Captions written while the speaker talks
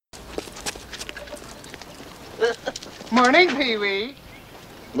Morning, Pee-wee.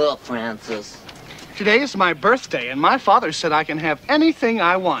 Look, Francis. Today is my birthday, and my father said I can have anything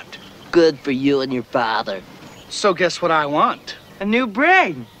I want. Good for you and your father. So guess what I want? A new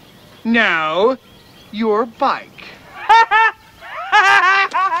brain. No, your bike.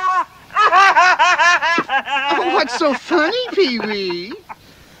 Oh, what's so funny, Pee-wee?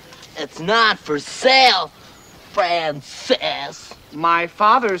 It's not for sale, Francis. My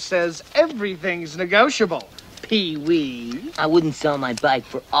father says everything's negotiable, Pee-wee. I wouldn't sell my bike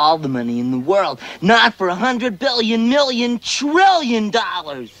for all the money in the world. Not for $100 billion, million, trillion.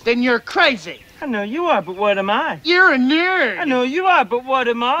 Then you're crazy. I know you are, but what am I? You're a nerd. I know you are, but what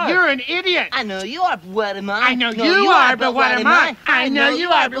am I? You're an idiot. I know you are, but what am I? I know you are, but what am I? I know you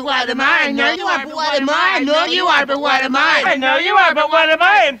are, but what am I? I know you are, but what am I? I know you are, but what am I? I know you are, but what am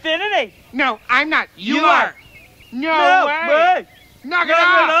I? Infinity. No, I'm not. You You are. are. No way. Wait. Knock it Knock it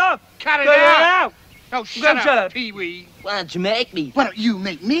off. off. Cut it Cut it out. out. Oh, shut up. up, Pee-wee. Why don't you make me? Why don't you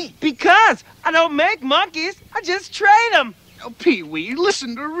make me? Because I don't make monkeys. I just trade them. Oh, Pee-wee,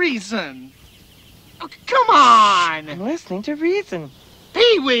 listen to reason. Oh, come on. I'm listening to reason.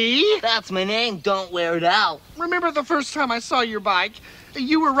 Pee-wee. That's my name. Don't wear it out. Remember the first time I saw your bike?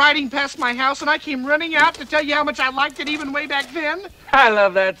 You were riding past my house, and I came running out to tell you how much I liked it even way back then? I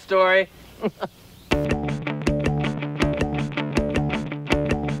love that story.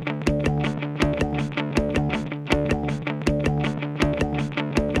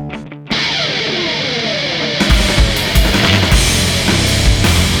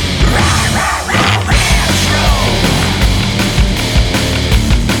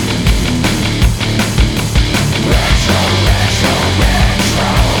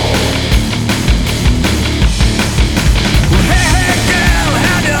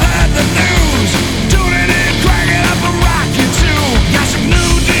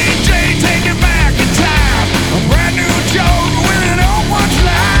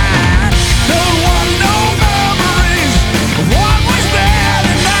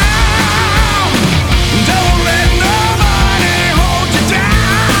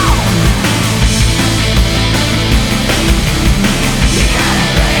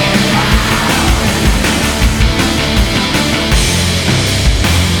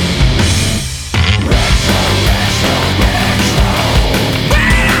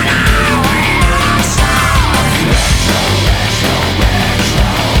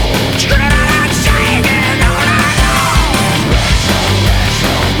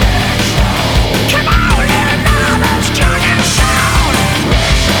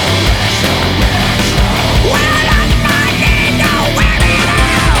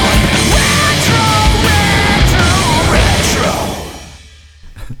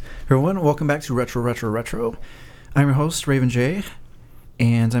 Everyone, welcome back to Retro Retro Retro. I'm your host, Raven J,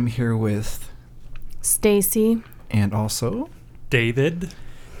 and I'm here with Stacy and also David.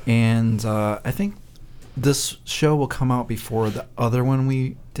 And I think this show will come out before the other one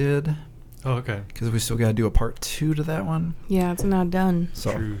we did. Oh, okay. Because we still got to do a part 2 to that one. Yeah, it's not done.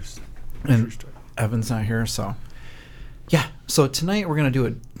 So, True and story. Evan's not here, so yeah. So tonight we're going to do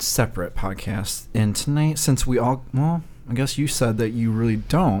a separate podcast. And tonight, since we all, well, I guess you said that you really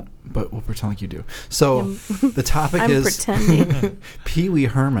don't, but we'll pretend like you do. So the topic I'm is pretending. Pee-wee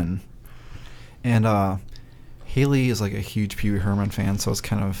Herman. And Haley is like a huge Pee-wee Herman fan, so it's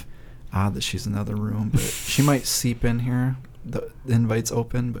kind of odd that she's in the other room. But she might seep in here. The invite's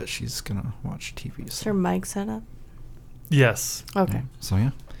open, but she's going to watch TV. Is her mic set up? Yes. Okay. So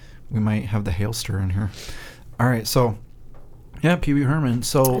yeah, we might have the hailster in here. All right, so yeah, Pee-wee Herman. I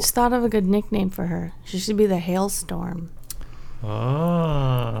So just thought of a good nickname for her. She should be the Hailstorm.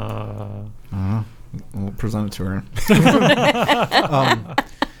 Ah. we'll present it to her.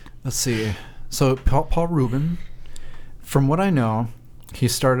 Let's see. So Paul Rubin, from what I know, he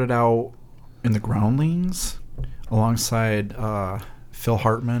started out in the Groundlings alongside Phil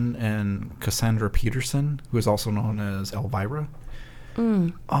Hartman and Cassandra Peterson, who is also known as Elvira.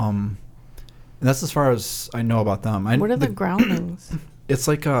 And that's as far as I know about them. What are the Groundlings? It's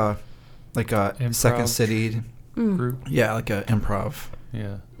like a Improv Second City group. Yeah, like a improv.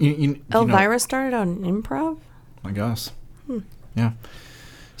 Yeah. You Elvira started out in improv? I guess. Yeah.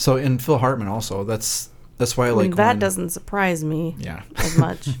 So in Phil Hartman also, that's why I like that doesn't surprise me yeah. as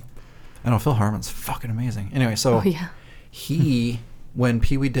much. I know Phil Hartman's fucking amazing. Anyway, so Oh, yeah. he when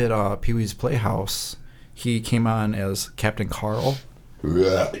Pee-wee did Pee-wee's Playhouse, he came on as Captain Carl,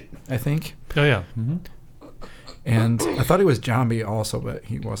 I think. Oh, yeah. Mm-hmm. And I thought he was Zombie also, but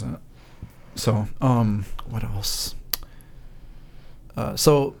he wasn't. So, what else?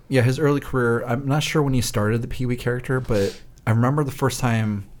 So, yeah, his early career, I'm not sure when he started the Pee-wee character, but I remember the first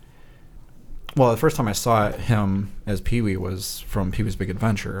time well, the first time I saw him as Pee-wee was from Pee-wee's Big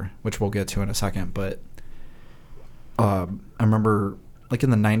Adventure, which we'll get to in a second. But I remember, like in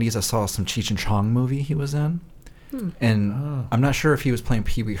the 90s, I saw some Cheech and Chong movie he was in. And I'm not sure if he was playing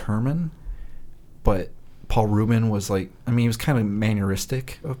Pee-wee Herman, but Paul Rubin was like, I mean, he was kind of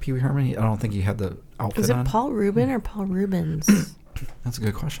manneristic of Pee-wee Herman. I don't think he had the outfit on. Was it Paul Rubin or Paul Rubens? That's a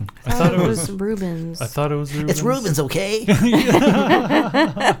good question. I thought it was Rubens. I thought it was Rubens. It's Rubens, okay?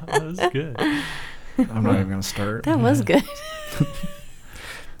 That was good. I'm not even going to start. That was good.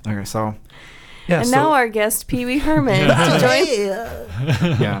 Okay, so... Yeah, and so, now our guest, Pee-wee Herman, to join.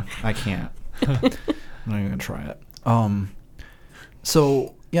 yeah, I can't. I'm not even going to try it.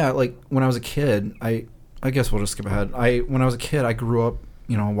 So, yeah, like, when I was a kid, I guess we'll just skip ahead. When I was a kid, I grew up,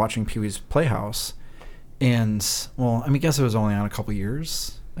 watching Pee-wee's Playhouse. And, well, I mean, I guess it was only on a couple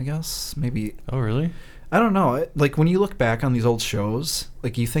years, I guess. Maybe. Oh, really? I don't know. Like, when you look back on these old shows,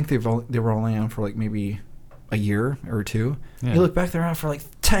 like, you think they were only on for, like, maybe a year or two. Yeah. You look back, they're on for, like,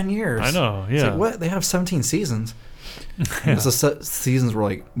 10 years. I know, yeah. It's like, what? They have 17 seasons. Yeah. Seasons were,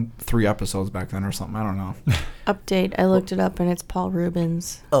 like, 3 episodes back then or something. I don't know. Update. I looked it up, and it's Paul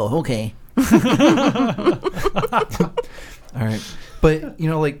Rubens. Oh, okay. All right. But,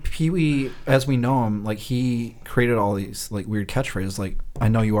 like, Pee-wee, as we know him, like, he created all these, like, weird catchphrases, like, I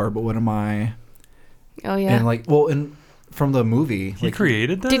know you are, but what am I? Oh, yeah. And, like, well, from the movie. He like,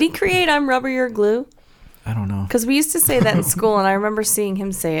 created that? Did he create I'm Rubber, You're Glue? I don't know. Because we used to say that in school, and I remember seeing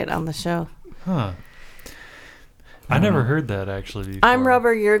him say it on the show. Huh. I never heard that, actually, before. I'm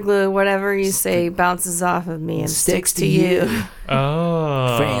rubber, you're glue. Whatever you say bounces off of me and sticks to you.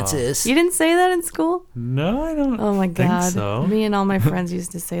 Oh. Francis. You didn't say that in school? No, I don't Oh, my think God. so. Me and all my friends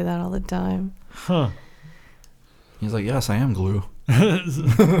used to say that all the time. Huh. He's like, yes, I am glue.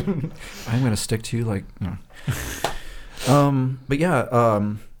 I'm going to stick to you like, But yeah,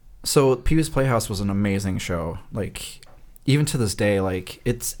 so Pee-wee's Playhouse was an amazing show. Like, even to this day, like,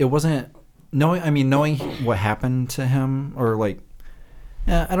 it wasn't... knowing what happened to him, or like,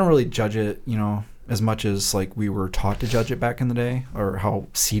 I don't really judge it, as much as like we were taught to judge it back in the day, or how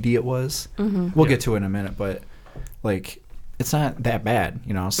seedy it was. Mm-hmm. We'll get to it in a minute, but like, it's not that bad,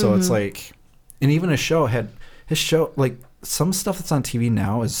 So it's like, and even his show, like some stuff that's on TV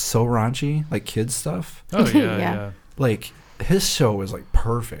now is so raunchy, like kids stuff. Oh yeah. Like his show was like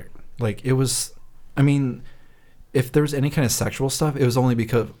perfect. Like it was, I mean. If there was any kind of sexual stuff, it was only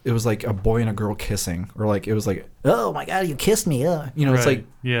because it was like a boy and a girl kissing, or like it was like, oh my God, you kissed me. It's like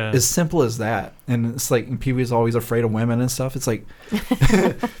as simple as that. And it's like Pee-wee's always afraid of women and stuff. It's like,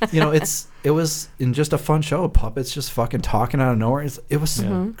 it was in just a fun show. Puppets just fucking talking out of nowhere. It was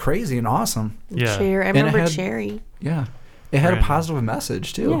crazy and awesome. Yeah, I remember Cherry. Yeah, it had a positive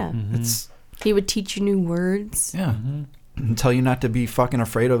message too. Yeah, he would teach you new words. Yeah. Mm-hmm. And tell you not to be fucking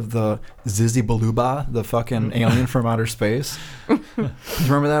afraid of the Zizi Baluba, the fucking alien from outer space. Do you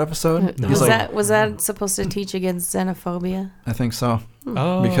remember that episode? No. Was that supposed to teach against xenophobia? I think so.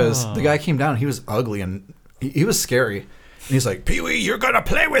 Oh. Because the guy came down, he was ugly and he was scary. And he's like, Pee-wee, you're gonna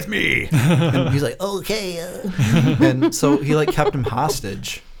play with me. And he's like, okay. And so he like kept him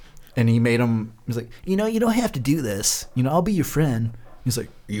hostage, and he made him. He's like, you don't have to do this. I'll be your friend. He's like,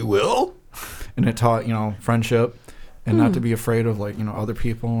 you will. And it taught friendship. And not to be afraid of other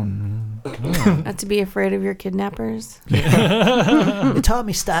people, and not to be afraid of your kidnappers. It taught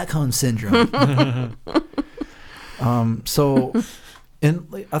me Stockholm syndrome. So,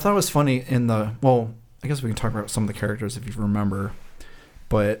 and I thought it was funny I guess we can talk about some of the characters if you remember.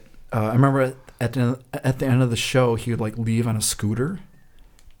 But I remember at the end of the show, he would like leave on a scooter,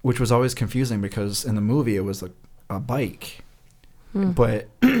 which was always confusing because in the movie it was a bike. But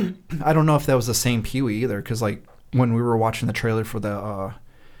I don't know if that was the same Pee-wee either, because like. When we were watching the trailer for the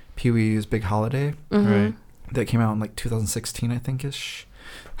Pee-wee's Big Holiday, right? That came out in like 2016, I think ish.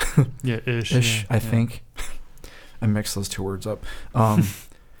 Yeah, ish. I think. I mixed those two words up.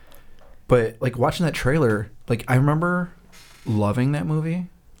 But like watching that trailer, like I remember loving that movie,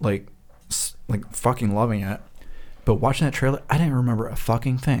 like fucking loving it. But watching that trailer, I didn't remember a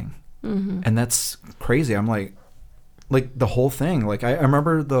fucking thing, and that's crazy. I'm like the whole thing. Like I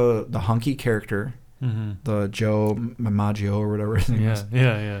remember the hunky character. Mm-hmm. The Joe Maggio or whatever his name is.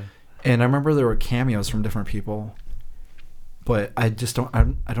 Yeah. And I remember there were cameos from different people, but I just don't.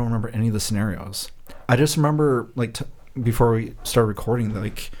 I don't remember any of the scenarios. I just remember like before we started recording,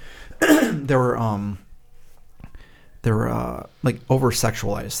 like there were like over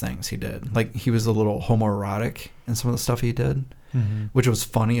sexualized things he did. Like he was a little homoerotic in some of the stuff he did, which was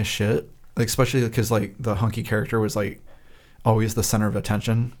funny as shit. Like especially because like the hunky character was like always the center of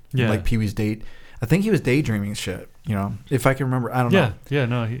attention. Yeah. Like Pee-wee's date. I think he was daydreaming shit. You know, if I can remember. I don't know. Yeah,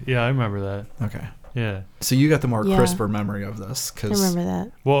 no, I remember that. Okay. Yeah. So you got the more Yeah. crisper memory of this, I because remember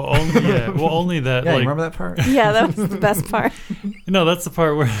that. Well, only that. yeah, you Like, remember that part? Yeah, that was the best part. no, that's the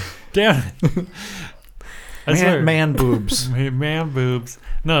part where, damn it. I swear. Man boobs. Man boobs.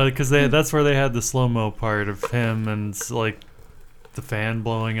 No, because that's where they had the slow mo part of him and like the fan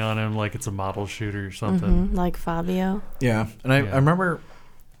blowing on him like it's a model shoot or something. Like Fabio. Yeah, and I remember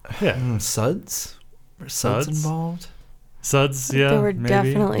Yeah, Suds. Were Suds Suds? involved? Suds. Yeah, There were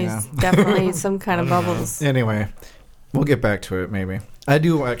maybe. definitely some kind of I don't know. bubbles. Anyway, we'll get back to it maybe. I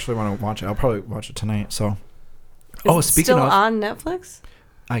do actually want to watch it. I'll probably watch it tonight. So, Is it speaking still of, on Netflix?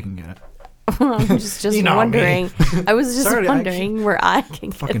 I can get it. I'm just You know me. wondering. I was just Sorry, wondering where I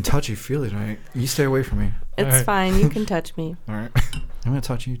can get Fucking it. touchy feely tonight. You stay away from me. It's Alright. fine. You can touch me. All right. I'm gonna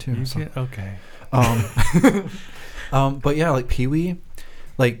touch you too. You so. get, okay. But yeah, like Pee Wee,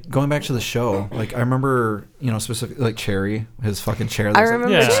 like going back to the show, like I remember, specifically like Cherry, his fucking chair. that I was, like-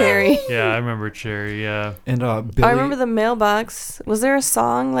 remember Yeah. Cherry. Yeah, I remember Cherry. Yeah. and Billy. I remember the mailbox. Was there a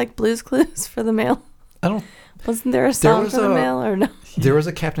song like Blue's Clues for the mail? I don't. Wasn't there a song was for the a- mail or no? There was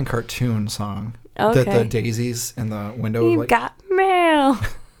a Captain Cartoon song that the Okay. daisies in the window. You like, got mail.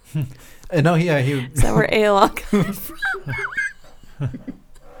 no, yeah, he. Is that where AOL comes from?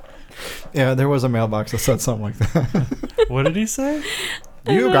 Yeah, there was a mailbox that said something like that. What did he say?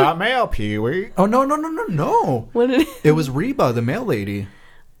 You got mail, Pee Wee. Oh no! What did It was Reba, the mail lady.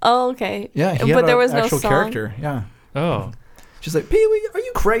 Oh, okay. Yeah, he but had there a was no actual song. character. Yeah. Oh. She's like, Pee Wee, are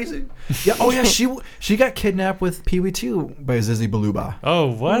you crazy? Yeah. Oh yeah, she got kidnapped with Pee Wee too by Zizi Baluba.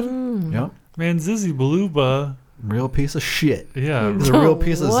 Oh, what? Yep. Man, Zizi Baluba. Real piece of shit. Yeah. He's a real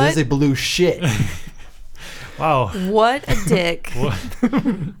piece of What? Zizi Baloo shit. Wow. What a dick. What?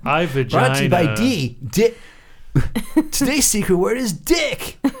 I vagina. Brought to you by D. Dick. Today's secret word is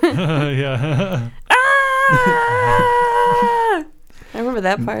dick. Yeah. Ah! I remember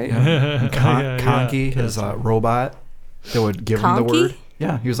that part. Yeah. Yeah, Conky, yeah. his robot, that would give him the Conky? word.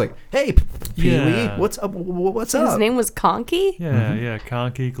 Yeah, he was like, "Hey, Pee Wee, Yeah. what's up? What's His up?" name was Conky? Yeah.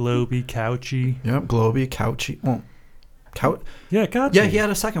 Conky, Globy, Couchy. Yep, Globy, Couchy. Well, Yeah, Couchy. Yeah, he had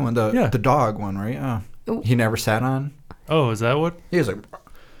a second one, the Yeah. dog one, right? He never sat on. Oh, is that what? He was like,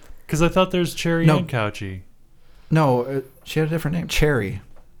 Because I thought there's Cherry No. and Couchy. no, she had a different name, Cherry.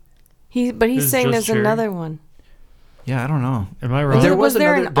 But he's Is saying just there's Cherry? another one. Yeah, I don't know. Am I wrong? There Was was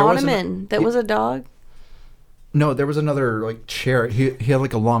there another- an there was an- ornament that was a dog? No, there was another like chair. He had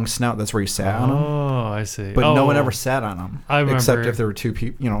like a long snout. That's where he sat on him. Oh, I see. But no one Oh, ever sat on him. I remember. Except if there were two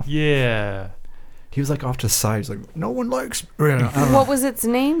people. Yeah. He was like off to the side. He's like, no one likes. I don't know. What was its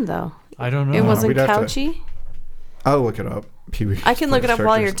name, though? I don't know. It wasn't we'd have to- Couchy? I'll look it up. Pee-wee. I can look it up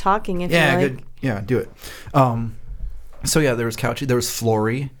while you're talking if Yeah, you like. good. Yeah, do it. So yeah, there was Couchy. There was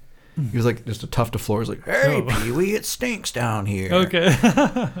Flory. He was like just a tuft of floor. He was like, hey, Oh. Pee-wee, it stinks down here. Okay.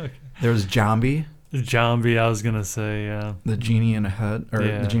 There was Jambi, Zombie, I was going to say, yeah. the genie in a head, or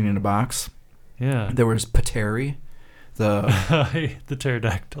Yeah. the genie in a box. Yeah. There was Pateri, the The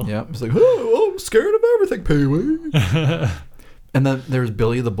pterodactyl. yeah. It's like, oh, I'm scared of everything, Pee-wee. And then there was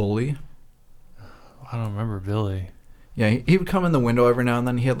Billy the bully. I don't remember Billy. Yeah, he would come in the window every now and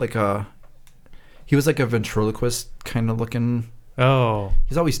then. He was like a ventriloquist kind of looking. Oh.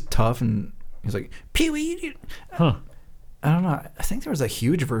 He's always tough, and he's like, Pee-wee. Huh. I don't know. I think there was a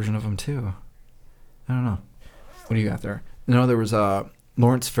huge version of him too. I don't know. What do you got there? No, there was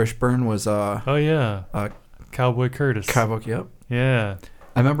Lawrence Fishburne was Oh, yeah. Cowboy Curtis. Cowboy. Yep. Yeah.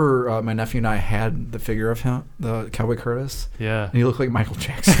 I remember my nephew and I had the figure of him, the Cowboy Curtis, Yeah. and he looked like Michael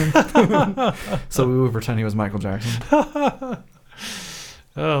Jackson. So we would pretend he was Michael Jackson.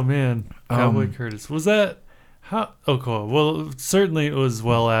 Oh, man. Cowboy Curtis. Was that... How? Oh, cool. Well, certainly it was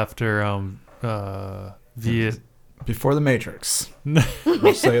well after Viet... Before the Matrix.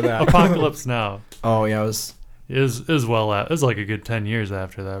 We'll say that. Apocalypse Now. Oh yeah, it was. It was well out. It was like a good 10 years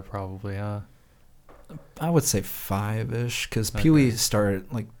after that, probably, huh? I would say 5-ish, because Okay. Pee-wee started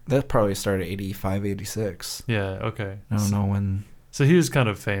that probably started 85, 86. Yeah, okay. I don't know when. So he was kind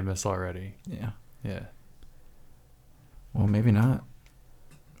of famous already. Yeah. Yeah. Well, maybe not.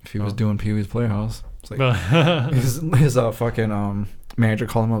 If he was Oh. doing Pee-wee's Playhouse, it's like Well, his fucking manager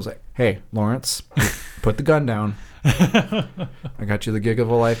called him. I was like, "Hey, Lawrence, put the gun down. I got you the gig of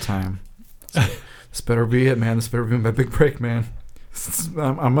a lifetime. This better be it, man. This better be my big break, man.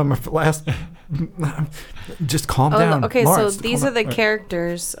 I'm on my last. Just calm down. Okay, Lawrence, so these calm are the down.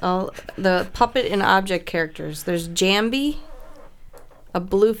 characters, the puppet and object characters. There's Jambi, a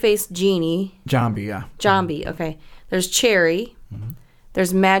blue-faced genie. Jambi, yeah. Jambi, okay. There's Cherry.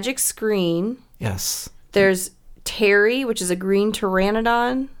 There's Magic Screen. Yes. There's Terry, which is a green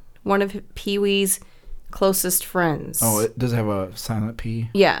pteranodon one of Pee-wee's closest friends. Oh, it does have a silent P?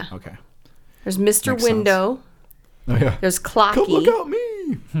 Yeah. Okay. There's Mr. Makes Window. Oh, yeah. There's Come look Clocky. at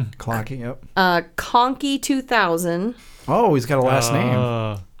me. Clocky, yep. Conky 2000. Oh, he's got a last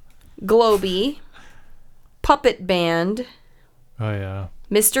name. Globy. Puppet Band. Oh, yeah.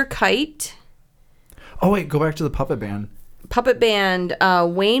 Mr. Kite. Oh, wait, go back to the puppet band. Puppet Band,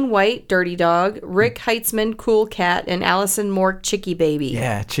 Wayne White, Dirty Dog, Rick Heitzman, Cool Cat, and Allison Mork, Chicky Baby.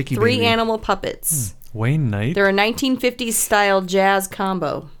 Yeah, Chicky Three Baby. animal puppets. Wayne Knight? They're a 1950s style jazz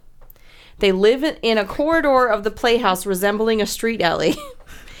combo. They live in a corridor of the playhouse resembling a street alley.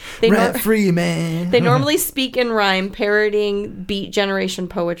 Rat free, man. They normally speak in rhyme, parodying Beat Generation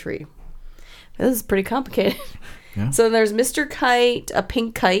poetry. This is pretty complicated. Yeah. So there's Mr. Kite, a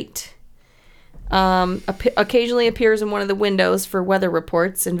pink kite. Occasionally appears in one of the windows for weather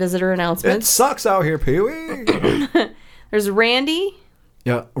reports and visitor It announcements. sucks out here, Pee-wee. There's Randy.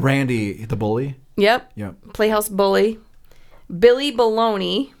 Yeah, Randy, the bully. Yep. Yep. Playhouse bully. Billy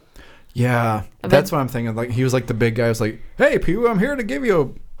Baloney. Yeah, that's what I'm thinking. Like he was like the big guy. Was like, "Hey, Pee-wee, I'm here to give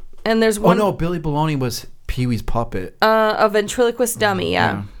you And there's a." one. Oh no, Billy Baloney was Pee-wee's puppet. A ventriloquist dummy,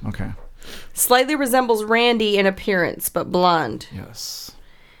 yeah. Okay. Slightly resembles Randy in appearance, but blonde. Yes.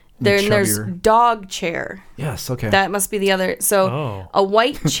 Then there's Chubbier. Dog Chair. Yes. Okay. That must be the other. So a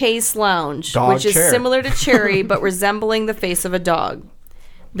white chase lounge, Dog which is chair. similar to Cherry, but resembling the face of a dog.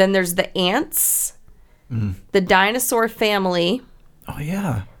 Then there's the Ants, the Dinosaur Family. Oh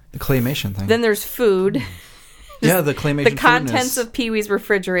yeah, the claymation thing. Then there's Food, yeah, the claymation. the contents of Pee-wee's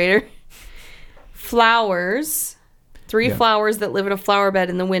refrigerator. Flowers, three Yeah. flowers that live in a flower bed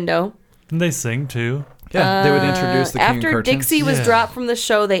in the window. Didn't they sing too? Yeah, they would introduce the king of After cartoons. Dixie was Yeah. dropped from the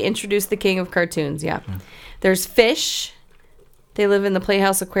show, they introduced the king of cartoons. Yeah. There's Fish. They live in the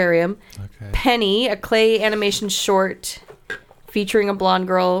Playhouse Aquarium. Okay. Penny, a clay animation short featuring a blonde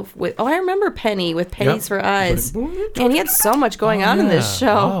girl with. Oh, I remember Penny with pennies for eyes. Man, he had so much going on in this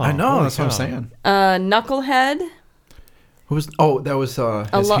show. I know. holy That's what I'm cow. saying. Knucklehead. Who was? Oh, that was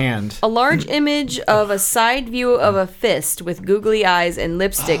his hand. A large image of a side view of a fist with googly eyes and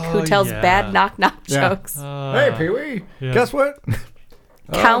lipstick who tells yeah. bad knock-knock Yeah. jokes. Hey, Pee-wee. yeah. Guess what?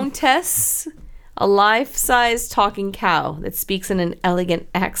 Countess, a life-size talking cow that speaks in an elegant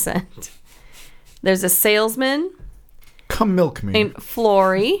accent. There's a salesman Come milk me. named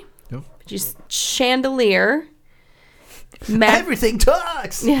Flory. Yep. Just chandelier. Everything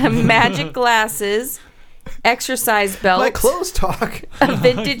talks. Magic glasses. Exercise belt. My clothes talk. A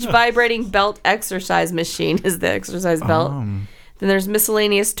vintage vibrating belt exercise machine is the exercise belt. Then there's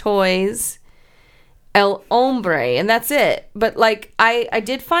miscellaneous toys. El Hombre, and that's it. But like I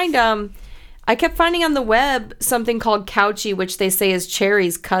did find I kept finding on the web something called Couchy, which they say is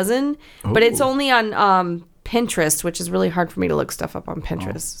Cherry's cousin, but it's only on Pinterest, which is really hard for me to look stuff up on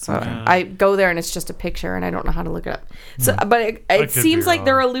Pinterest. So I go there and it's just a picture and I don't know how to look it up. So but it could seems be like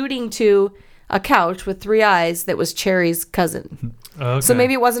they're wrong. alluding to a couch with three eyes that was Cherry's cousin. Okay. So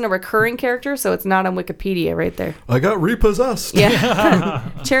maybe it wasn't a recurring character, so it's not on Wikipedia right there. I got repossessed. Yeah.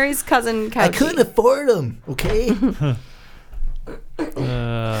 Cherry's cousin Couchy. afford them. Okay.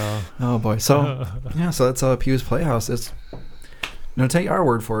 Uh, Oh boy. So yeah. So that's Pew's Playhouse. It's take our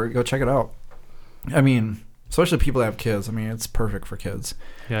word for it. Go check it out. I mean, especially people that have kids. I mean, it's perfect for kids.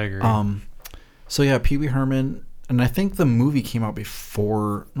 yeah, I agree. So yeah, Pee Wee Herman, and I think the movie came out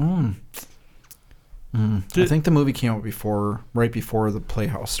before. I think the movie came out right before the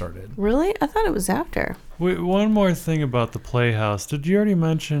Playhouse started. Really? I thought it was after. Wait, one more thing about the Playhouse. Did you already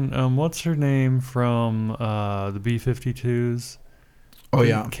mention what's her name from the B-52s? Oh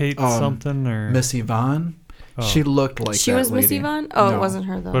yeah, Kate something or Miss Yvonne. Oh. She looked like She that was Miss lady. Yvonne? Oh, No. it wasn't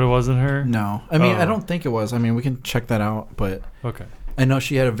her though. But it wasn't her. No, I mean I Oh. don't think it was. I mean we can check that out, but Okay. I know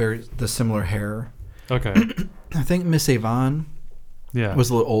she had the similar hair. Okay. I think Miss Yvonne Yeah. was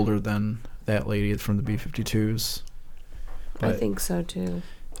a little older than that lady from the B-52s. I But, think so too.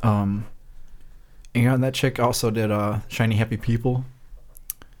 and that chick also did Shiny Happy People.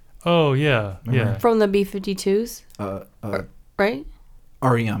 Oh yeah. Remember? Yeah. From the B-52s, right?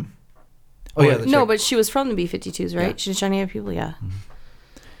 REM. Oh yeah, the No, chick. but she was from the B-52s, right? Yeah. She's Shiny Happy People, yeah.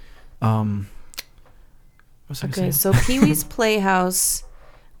 what was I gonna Okay, say? so Pee-wee's Playhouse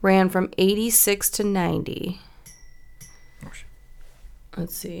ran from 86 to 90.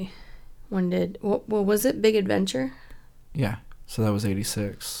 Let's see. When did... What was it? Big Adventure? Yeah, so that was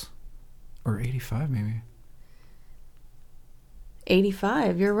 86 or 85 maybe.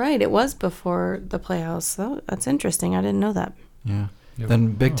 85. You're right. It was before the Playhouse. So that's interesting. I didn't know that. Yeah. Yep.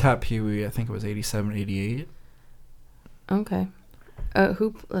 Then Big Top Pee Wee, I think it was 87, 88. Okay.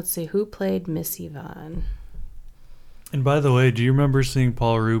 Let's see. Who played Miss Yvonne? And by the way, do you remember seeing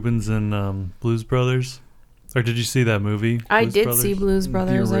Paul Rubens in Blues Brothers? Or did you see that movie? I Blues did Brothers? see Blues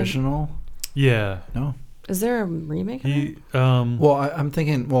Brothers. The original? Yeah. No. Is there a remake? Of it? Well, I'm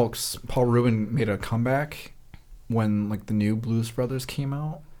thinking. Well, 'cause Paul Rubin made a comeback when like the new Blues Brothers came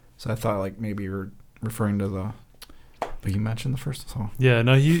out, so I thought like maybe you're referring to the. But you mentioned the first song. Yeah.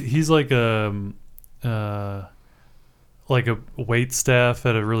 No, he's like a wait staff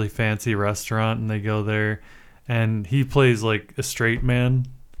at a really fancy restaurant, and they go there, and he plays like a straight man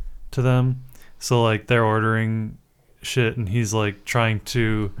to them. So like they're ordering shit, and he's like trying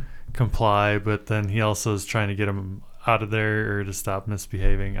to comply, but then he also is trying to get them out of there or to stop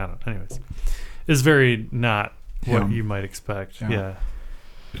misbehaving. I don't know. Anyways, it's very not what you might expect. Yeah.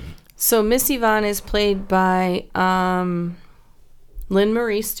 So Miss Yvonne is played by Lynn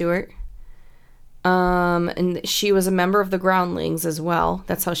Marie Stewart. And she was a member of the Groundlings as well.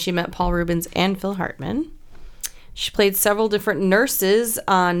 That's how she met Paul Rubens and Phil Hartman. She played several different nurses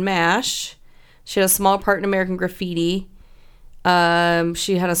on MASH. She had a small part in American Graffiti.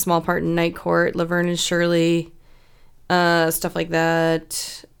 She had a small part in Night Court, Laverne and Shirley, stuff like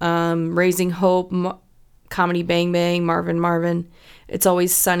that. Raising Hope, Comedy Bang Bang, Marvin. It's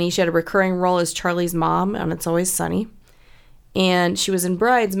Always Sunny. She had a recurring role as Charlie's mom on It's Always Sunny. And she was in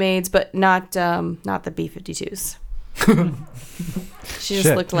Bridesmaids, but not the B-52s. She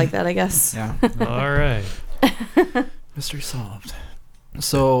just looked like that, I guess. Yeah. All right. Mystery solved.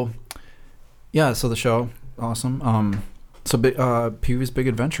 So, yeah. So the show, awesome. So Pee-wee's Big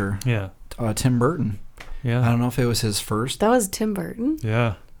Adventure. Yeah. Tim Burton. Yeah. I don't know if it was his first. That was Tim Burton.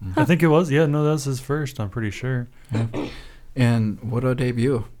 Yeah. I think it was. Yeah. No, that was his first. I'm pretty sure. Yeah. And what a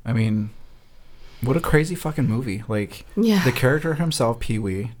debut. I mean, what a crazy fucking movie. Like, the character himself,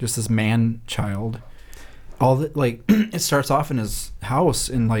 Pee-wee, just this man-child. All that, like, it starts off in his house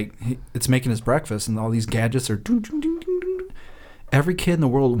and, like, it's making his breakfast and all these gadgets are... Ding, ding, ding, ding, ding. Every kid in the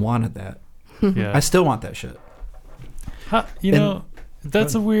world wanted that. Yeah. I still want that shit. You know,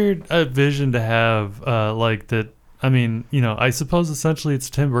 that's a weird vision to have, like that. I mean, you know, I suppose essentially it's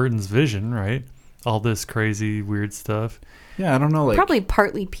Tim Burton's vision, right? All this crazy, weird stuff. Yeah, I don't know. Like, probably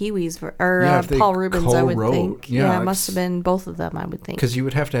partly Pee-wee's or Paul Rubens, I would think. Yeah, it must have been both of them, I would think. Because you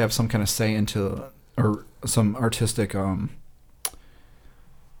would have to have some kind of say into, or some artistic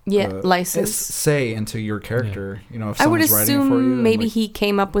license. Say into your character. You know, if I would someone's writing it for you. assume maybe he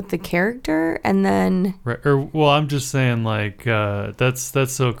came up with the character and then... Right. Or, well, I'm just saying, like,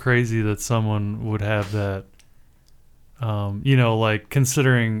 that's so crazy that someone would have that. You know, like,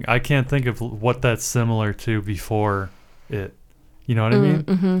 considering I can't think of what that's similar to before it. You know what I mean?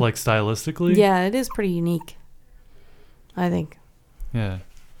 Mm-hmm. Like, stylistically? Yeah, it is pretty unique, I think. Yeah.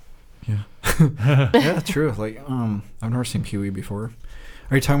 Yeah, true. Like, I've never seen Pee-wee before.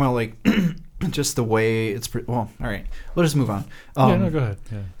 Are you talking about, like, just the way it's... well, all right. Let's just move on. Yeah, no, go ahead.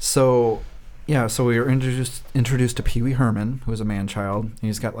 Yeah. So we were introduced to Pee-wee Herman, who is a man-child, and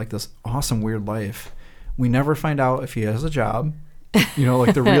he's got, like, this awesome, weird life. We never find out if he has a job, you know,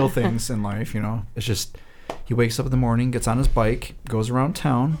 like the real things in life, you know. It's just he wakes up in the morning, gets on his bike, goes around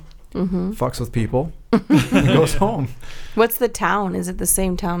town, fucks with people, and goes home. What's the town? Is it the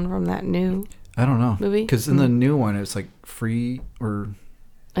same town from that new I don't know. movie? Because in the new one, it's like Free or...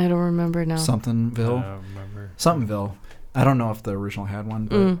 I don't remember now. Somethingville. I don't remember. Somethingville. I don't know if the original had one,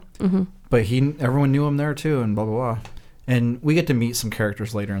 but but everyone knew him there too, and blah blah blah. And we get to meet some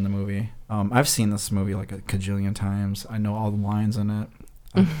characters later in the movie. I've seen this movie like a cajillion times. I know all the lines in it.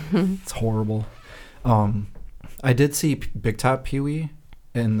 It's horrible. I did see Big Top Pee-wee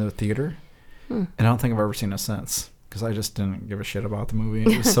in the theater, and I don't think I've ever seen it since because I just didn't give a shit about the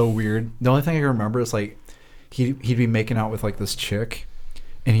movie. It was so weird. The only thing I can remember is like he'd be making out with like this chick,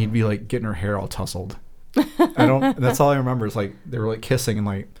 and he'd be like getting her hair all tousled. That's all I remember is like they were like kissing and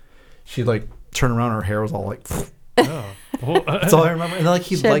like she'd like turn around, her hair was all like. Oh. Well, that's all I remember. And like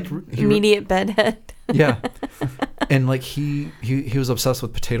he immediate bedhead. Yeah. And like he was obsessed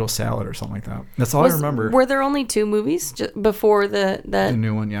with potato salad or something like that. That's all I remember. Were there only 2 movies before the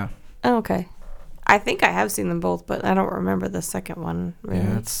new one? Yeah. Oh, okay. I think I have seen them both, but I don't remember the second one. Really.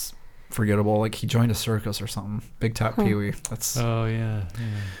 Yeah, it's forgettable. Like he joined a circus or something. Big Top Pee-wee. That's. Oh yeah.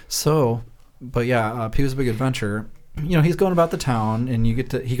 So, but yeah, Pee-wee's Big Adventure. You know, he's going about the town, and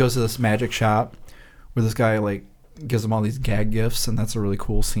he goes to this magic shop where this guy like gives him all these gag gifts, and that's a really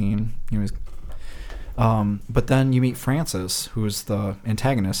cool scene. You know, but then you meet Francis, who's the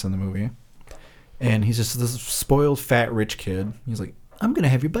antagonist in the movie, and he's just this spoiled fat rich kid. He's like, "I'm gonna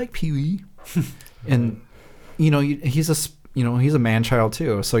have your bike, Pee-wee," and you know he's a man child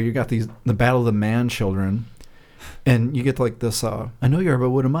too. So you got the battle of the man children, And you get like this, I know you are,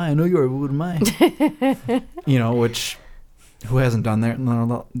 but what am I? I know you are, but what am I? You know, which, who hasn't done that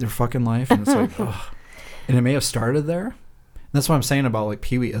in their fucking life? And it's like, ugh. And it may have started there. And that's what I'm saying about like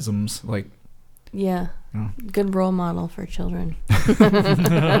Pee-wee-isms. Like, Yeah. Good role model for children.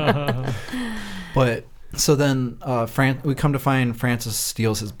 But so then we come to find Francis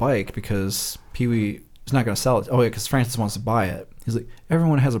steals his bike because Pee-wee is not going to sell it. Oh, yeah, because Francis wants to buy it. He's like,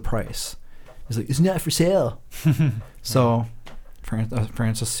 everyone has a price. He's like, it's not for sale. So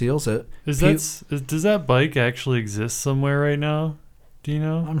Francis steals it. Does that bike actually exist somewhere right now? Do you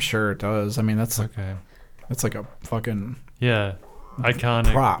know? I'm sure it does. I mean, that's okay. It's like a fucking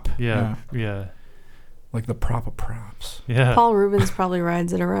iconic prop. Yeah. Like the prop of props. Yeah. Paul Rubens probably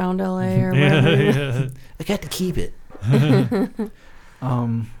rides it around LA or wherever. Yeah. I got to keep it.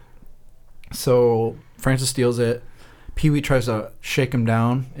 So Francis steals it. Pee-wee tries to shake him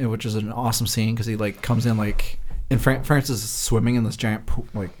down, which is an awesome scene because he like comes in like, and Francis is swimming in this giant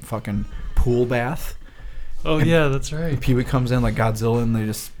fucking pool bath. Oh yeah, that's right. Pee-wee comes in like Godzilla, and they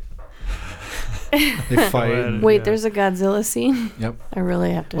just they fight. Wait, there's a Godzilla scene? Yep. I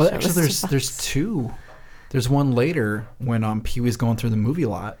really have to. Well, show actually, this to there's two. There's one later when Pee-wee's going through the movie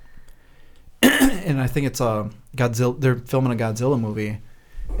lot, and I think it's Godzilla. They're filming a Godzilla movie,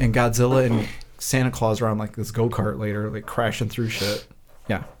 and Godzilla and Santa Claus are on like this go-kart later, like crashing through shit.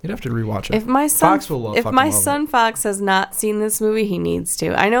 Yeah, you'd have to rewatch it. If my son, Fox will if my love son it. Fox has not seen this movie, he needs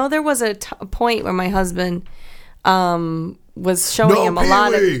to. I know there was a point where my husband was showing him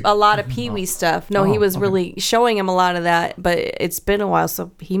a lot of Pee-wee stuff. No, he was really showing him a lot of that, but it's been a while,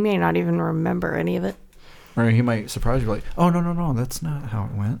 so he may not even remember any of it. Or he might surprise you like, oh no, that's not how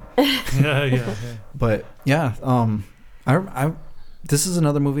it went. yeah. But yeah, I this is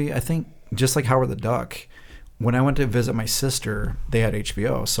another movie. I think just like Howard the Duck. When I went to visit my sister, they had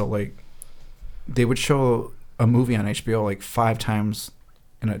HBO, so like they would show a movie on HBO like 5 times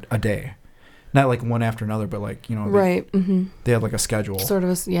in a day, not like one after another, but like Right. They had like a schedule, Sort of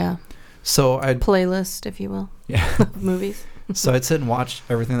a So I'd playlist, if you will. Yeah. Of movies. So I'd sit and watch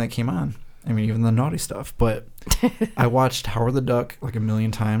everything that came on. I mean, even the naughty stuff. But I watched Howard the Duck like a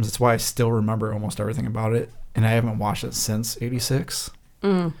million times. That's why I still remember almost everything about it. And I haven't watched it since '86.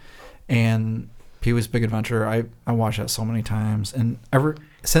 And Pee-wee's Big Adventure, I watched that so many times. And ever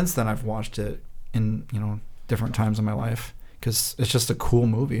since then, I've watched it in, different times in my life. Because it's just a cool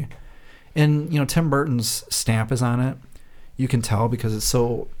movie. And, Tim Burton's stamp is on it. You can tell because it's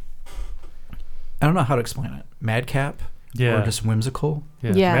so... I don't know how to explain it. Madcap? Yeah. Or just whimsical?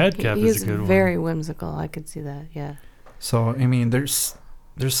 Yeah. Madcap is a good one. He's very whimsical. I could see that, yeah. So, I mean, there's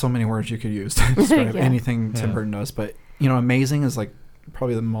so many words you could use to describe anything Tim Burton does. But, amazing is like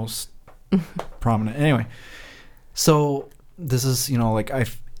probably the most prominent. Anyway, so this is,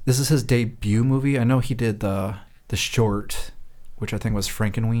 this is his debut movie. I know he did the short, which I think was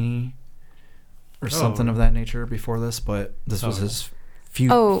Frankenweenie or something of that nature before this, but this was his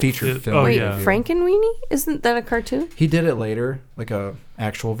featured film. Wait, yeah. Frankenweenie? Isn't that a cartoon? He did it later, like a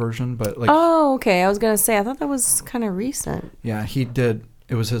actual version, but like... Oh, okay. I was going to say, I thought that was kind of recent. Yeah, he did.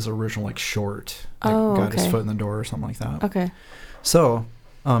 It was his original, like, short. Like, got his foot in the door or something like that. Okay. So,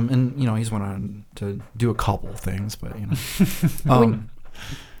 and, he's went on to do a couple things, but,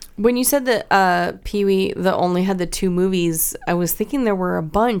 When you said that Pee-wee only had the 2 movies, I was thinking there were a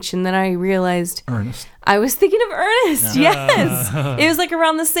bunch, and then I realized... Ernest. I was thinking of Ernest, yes! It was like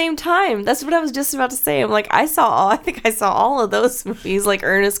around the same time. That's what I was just about to say. I'm like, I think I saw all of those movies, like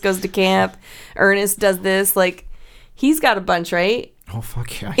Ernest Goes to Camp, Ernest Does This, like, he's got a bunch, right? Oh,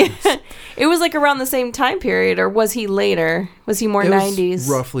 fuck yeah. It was like around the same time period, or was he later? Was he more 90s?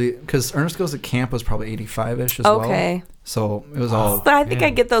 Roughly, because Ernest Goes to Camp was probably 85-ish as well. Okay. So it was all... I think I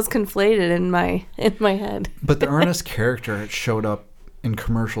get those conflated in my head. But the Ernest character showed up in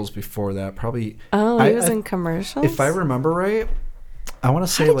commercials before that. Probably... Oh, he was in commercials? If I remember right, I want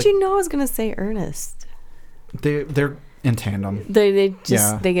to say... How did you know I was going to say Ernest? They're in tandem. They get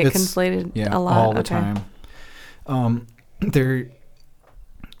conflated a lot. All the time. They're...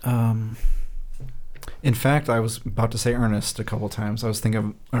 in fact, I was about to say Ernest a couple times. I was thinking of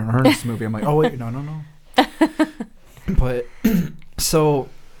an Ernest movie. I'm like, oh, wait, no. But so,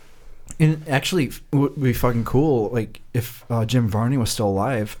 actually, it would be fucking cool. Like if Jim Varney was still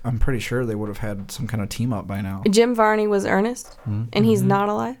alive, I'm pretty sure they would have had some kind of team up by now. Jim Varney was Ernest, and he's not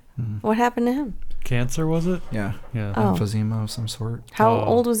alive. What happened to him? Cancer, was it? Yeah. Oh. Emphysema of some sort. How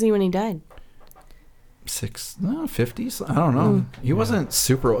old was he when he died? 50s. I don't know. He wasn't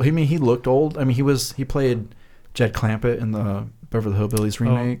super old. I mean, he looked old. I mean, he played Jed Clampett in the Beverly Hillbillies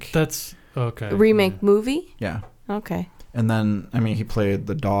remake. That's okay. Remake movie? Yeah. Okay. And then, I mean, he played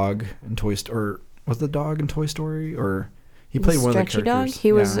the dog in Toy Story. Or was the dog in Toy Story, or he played one of the Stretchy characters.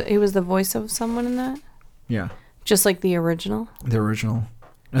 Dog. He was the voice of someone in that, Yeah, just like the original. the original.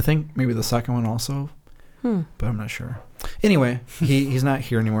 I think maybe the second one also, but I'm not sure. Anyway, he's not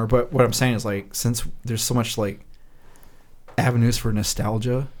here anymore. But what I'm saying is, like, since there's so much like avenues for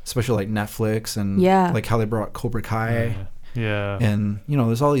nostalgia, especially like Netflix and Yeah. like how they brought Cobra Kai, Yeah. and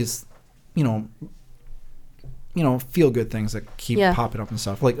there's all these feel good things that keep Yeah. popping up and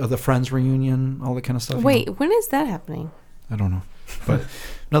stuff, like the Friends reunion, all that kind of stuff. Wait, when is that happening? I don't know, but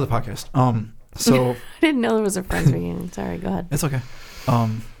another podcast. So I didn't know there was a Friends reunion. Sorry, go ahead. it's okay.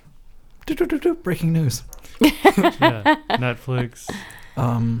 Breaking news. Yeah. Netflix.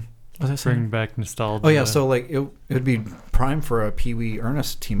 What was I saying? Bring back nostalgia. Oh yeah, so like it would be prime for a Pee Wee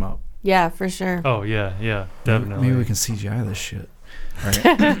Ernest team up. Yeah, for sure. Oh yeah, definitely. Maybe we can CGI this shit. All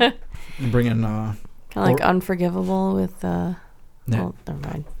right. And bring in Kind of like Unforgivable with Nat well, never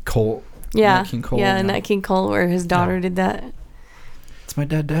mind. Cole. Yeah, Nat King Cole. yeah, Nat King Cole, where his daughter did that. It's my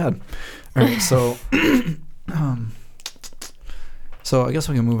dad. All right, so so I guess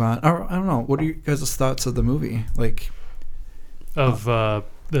we can move on. Or, I don't know. What are you guys' thoughts of the movie? Like, Of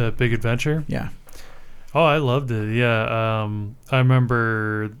the Big Adventure. yeah. Oh, I loved it. Yeah. I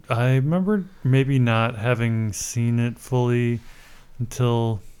remember maybe not having seen it fully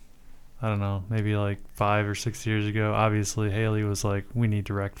until, I don't know, maybe like 5 or 6 years ago. Obviously, Haley was like, "We need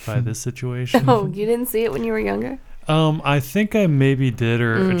to rectify this situation." Oh, you didn't see it when you were younger? I think I maybe did,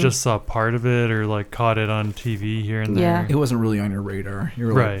 or just saw part of it, or like caught it on TV here and Yeah. there. It wasn't really on your radar. You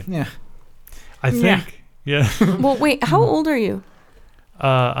were Right. like, yeah. I think, yeah. Well, wait, how old are you?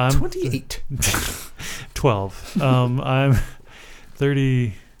 I'm 28. 12. I'm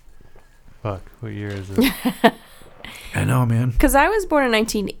 30. Fuck, what year is it? I know, man. Because I was born in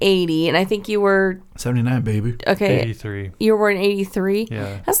 1980, and I think you were 79, baby. okay. 83. You were born in 83.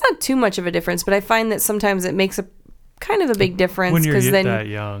 Yeah. That's not too much of a difference, but I find that sometimes it makes a kind of a big difference When you're because then that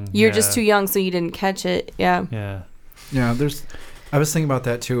young. you're just too young, so you didn't catch it. Yeah. Yeah. Yeah, I was thinking about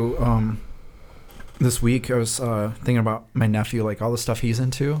that too. This week I was thinking about my nephew, like all the stuff he's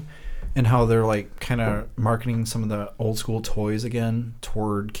into, and how they're like kind of marketing some of the old school toys again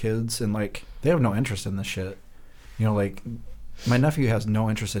toward kids, and like they have no interest in this shit. Like my nephew has no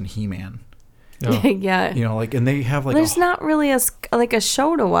interest in He-Man. Oh. Yeah. Like, and they have like There's not really a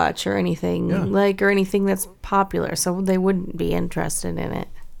show to watch or anything, Yeah. or anything that's popular, so they wouldn't be interested in it.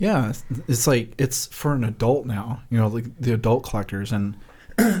 Yeah, it's like it's for an adult now. Like the adult collectors, and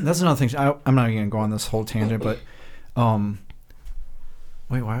that's another thing. I'm not even gonna go on this whole tangent, but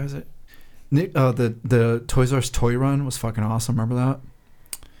wait, why is it? The Toys R Us Toy Run was fucking awesome. Remember that?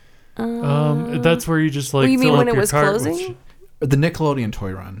 That's where you just like you mean fill when up it your was cart closing? with The Nickelodeon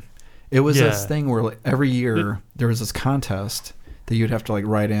Toy Run. It was Yeah. this thing where like, every year there was this contest that you'd have to like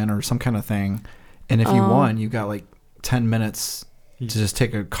write in or some kind of thing, and if you won, you got like 10 minutes to just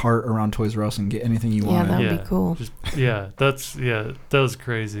take a cart around Toys R Us and get anything you Yeah, wanted. that would be cool. That was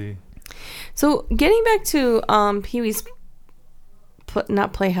crazy. So getting back to Pee-wee's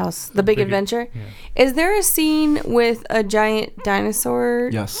not Playhouse, The Big Adventure. Yeah. Is there a scene with a giant dinosaur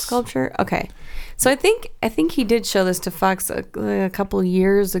Yes. sculpture? Okay. So I think he did show this to Fox a couple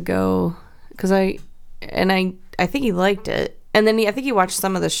years ago because I think he liked it. And then I think he watched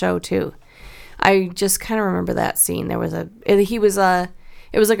some of the show too. I just kind of remember that scene. It was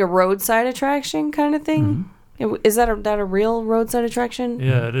like a roadside attraction kind of thing. Mm-hmm. Is that a real roadside attraction?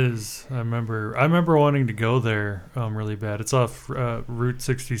 Yeah, it is. I remember wanting to go there really bad. It's off Route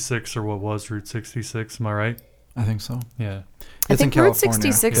 66, or what was Route 66. Am I right? I think so. Yeah. I It's in think Route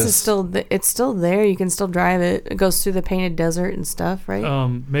California. 66 is it's still there. You can still drive it. It goes through the painted desert and stuff, right?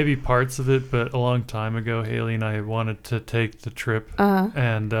 Maybe parts of it, but a long time ago, Haley and I wanted to take the trip,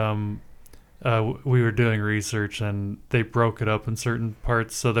 and we were doing research, and they broke it up in certain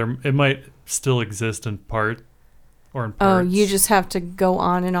parts, so it might still exist in part. Or in parts. Oh, you just have to go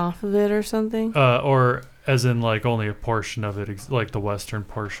on and off of it or something? Or as in like only a portion of it, like the western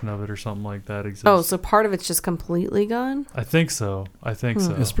portion of it or something like that exists. Oh, so part of it's just completely gone? I think so. It's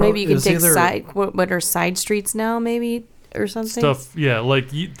Maybe you can it's take either- what are side streets now, maybe, or something? Stuff, yeah. Like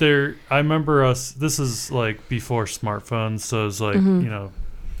I remember us. This is like before smartphones, so it's like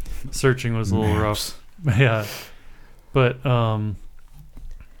searching was a little rough. Yeah, but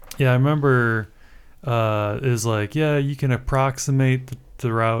yeah, I remember. Is like, yeah, you can approximate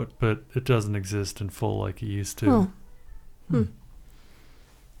the route, but it doesn't exist in full like it used to.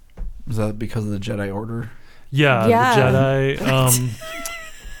 Is that because of the Jedi Order? Yeah. The Jedi.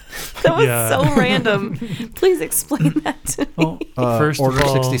 That was yeah. so random. Please explain that to me. First of Order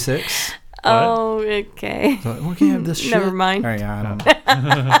all- 66. Oh, okay. So, we can't have this shit. Never mind. Oh, yeah, I don't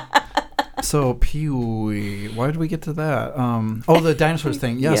know. So Pee-wee, why did we get to that? The dinosaurs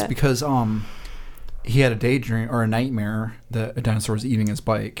thing. Yes, Yeah. because he had a daydream or a nightmare that a dinosaur was eating his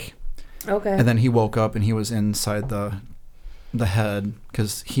bike, Okay. and then he woke up and he was inside the head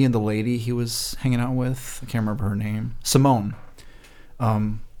because he and the lady he was hanging out with, I can't remember her name, Simone.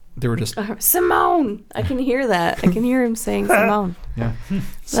 They were just Simone. I can hear that. I can hear him saying Simone. yeah.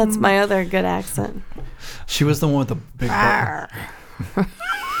 That's my other good accent. She was the one with the big butt.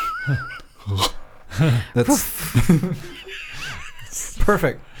 That's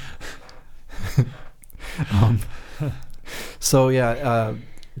perfect. So yeah,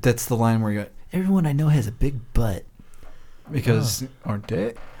 that's the line where you go, everyone I know has a big butt because or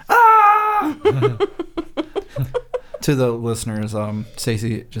dick. To the listeners,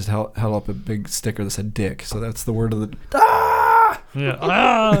 Stacey just held up a big sticker that said dick, so that's the word of the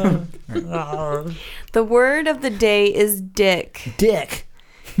Yeah. The word of the day is dick. dick.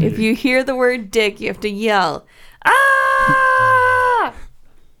 If you hear the word dick, you have to yell, ah!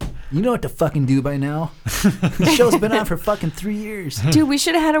 You know what to fucking do by now. The show's been on for fucking 3 years. Dude, we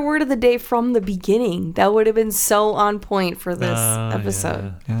should have had a word of the day from the beginning. That would have been so on point for this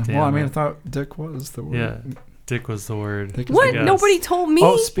episode. Yeah. Damn Well, I mean, it. I thought dick was the word. Yeah. Dick was the word. Dick is What? the word. Nobody told me?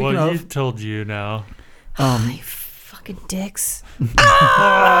 Oh, speaking Well, of, you told you now. You fucking dicks.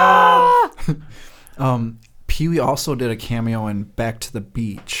 Pee-wee also did a cameo in Back to the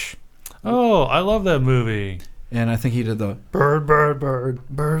Beach. Oh, I love that movie. And I think he did the bird, bird, bird.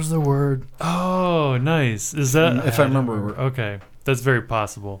 Bird's the word. Oh, nice. Is that If I remember. Okay, that's very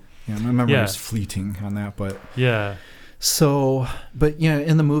possible. Yeah, my memory Yeah. is fleeting on that, but Yeah, so, but yeah,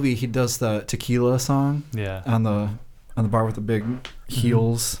 in the movie he does the tequila song yeah. on the bar with the big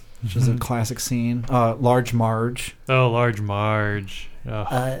heels, which is a classic scene. Large Marge. Oh, Large Marge.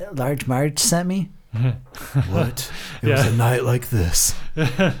 Oh. Large Marge sent me. What? It Yeah. was a night like this.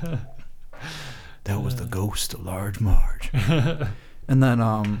 That was the ghost of Large Marge. And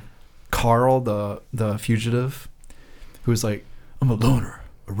then Carl, the fugitive, who's like, I'm a loner,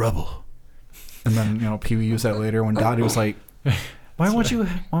 a rebel. And then Pee-wee used that later when Dottie was like, why won't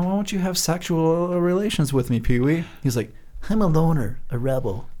you have sexual relations with me, Pee-wee? He's like, I'm a loner, a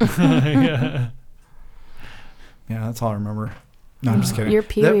rebel. Yeah. Yeah, that's all I remember. No, I'm just kidding. Your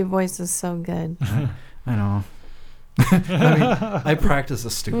Pee-wee voice is so good. I know. I mean, I practice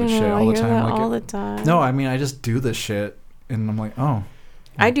this stupid shit all the I hear time. that Like all the time. no, I mean, I just do this shit, and I'm like, oh.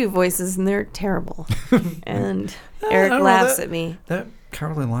 I do voices and they're terrible. And I Eric don't know, laughs that- at me. That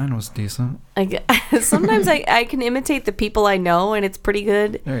Cowardly Lion was decent. Sometimes I can imitate the people I know and it's pretty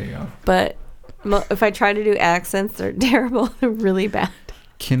good. There you go. But if I try to do accents, they're terrible. They're really bad.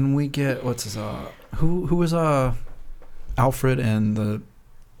 Can we get what's his who was Alfred and the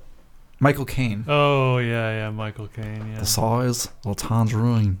Michael Caine? Oh, yeah, Michael Caine, yeah. The size of a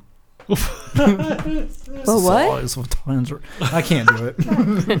tangerine. Well, what? Size of a tangerine. I can't do it.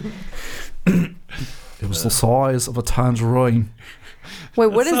 It was the size of a tangerine. Wait,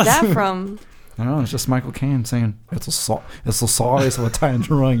 what is that from? I don't know. It's just Michael Caine saying it's the size of a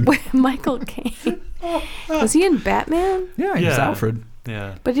tangerine. Wait, Michael Caine. Was he in Batman? Yeah, he's Yeah. Alfred.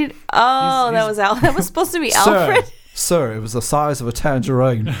 Yeah. But he. Oh, He's- that was Al. That was supposed to be Alfred. Sir, it was the size of a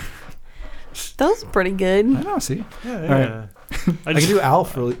tangerine. That was pretty good. I know. See, Yeah. I can do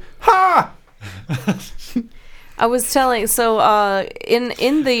Alf really. Ha! I was telling in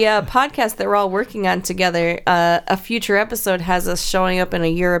the podcast that we're all working on together, a future episode has us showing up in a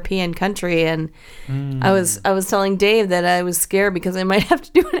European country, and I was telling Dave that I was scared because I might have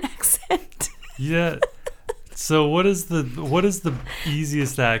to do an accent. Yeah. So what is the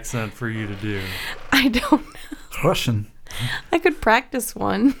easiest accent for you to do? I don't know. Russian. I could practice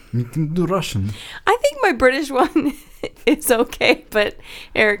one. You can do Russian. I think my British one is okay, but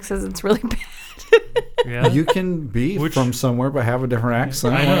Eric says it's really bad. Yeah. You can be from somewhere but have a different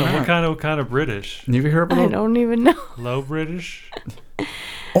accent. I Why know. not? What kind of British? You ever hear about I don't even know. Low British?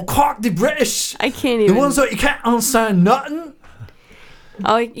 Oh, cock the British. I can't The even. ones that you can't understand nothing.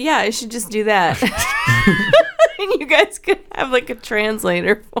 Oh yeah, I should just do that. And you guys could have like a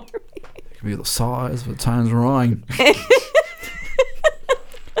translator for me. It could be the size of a tangerine.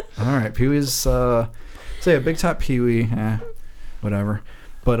 All right, Pee-wee's. So yeah, Big Top Pee-wee. Whatever.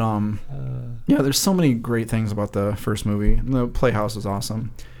 But yeah, there's so many great things about the first movie. The Playhouse is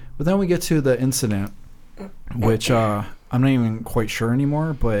awesome. But then we get to the incident, which I'm not even quite sure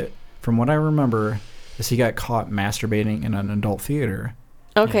anymore. But from what I remember, is he got caught masturbating in an adult theater.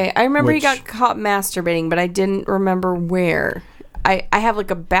 Okay, I remember he Which- got caught masturbating, but I didn't remember where. I have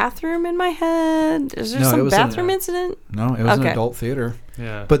like a bathroom in my head. Is there No, it some was bathroom incident? No, it was an Okay. adult theater.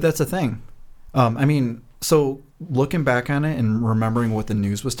 Yeah. But that's the thing. I mean, So looking back on it and remembering what the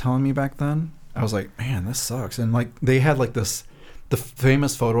news was telling me back then, I was like, man, this sucks. And like they had like the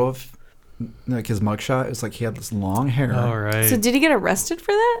famous photo of like his mugshot. It's like he had this long hair. All right. So did he get arrested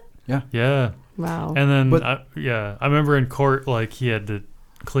for that? Yeah. Wow. And then, But- I remember in court, like, he had to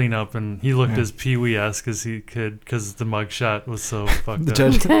clean up, and he looked as Pee-wee-esque as he could because the mugshot was so fucked The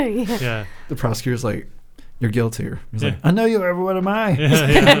up. judge, Yeah. the prosecutor's like, you're guilty. He's Yeah. like, I know you ever. What am I?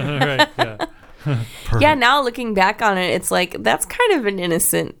 Yeah, right, yeah. Perfect. Yeah, now looking back on it, it's like that's kind of an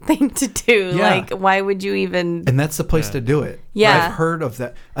innocent thing to do. Yeah. Like, why would you even? And that's the place Yeah. to do it. Yeah. I've heard of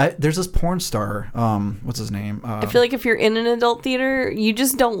that. There's this porn star. What's his name? I feel like if you're in an adult theater, you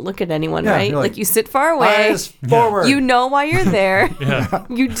just don't look at anyone, Yeah, right? you're Like, like, you sit far away. eyes forward. You know why you're there. Yeah.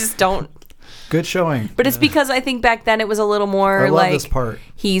 You just don't. Good showing. But it's because I think back then it was a little more I love like this part.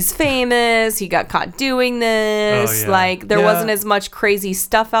 he's famous, he got caught doing this. Oh, yeah. Like there Yeah. wasn't as much crazy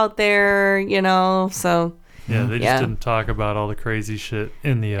stuff out there, you know. So Yeah, they just Yeah. didn't talk about all the crazy shit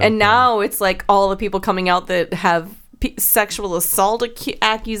in the open. and now it's like all the people coming out that have sexual assault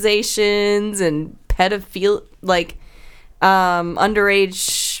accusations and pedophile like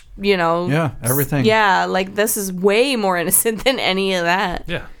underage, you know. Yeah, everything. Yeah, like this is way more innocent than any of that.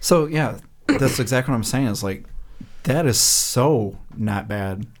 Yeah. So yeah, that's exactly what I'm saying. Is like that is so not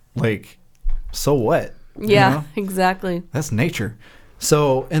bad. Like, so what? You Yeah, know? exactly. That's nature.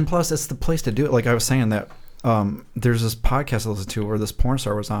 So, and plus, it's the place to do it. Like I was saying that there's this podcast I listened to where this porn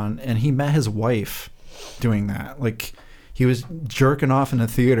star was on, and he met his wife doing that. Like he was jerking off in a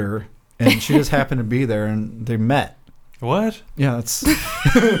theater, and she just happened to be there, and they met. What? Yeah, that's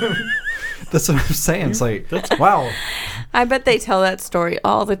that's what I'm saying. It's like wow, I bet they tell that story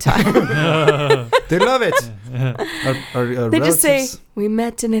all the time. they love it. Our They just say, relatives- we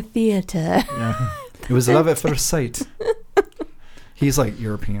met in a theater. yeah. It was love at first sight. He's like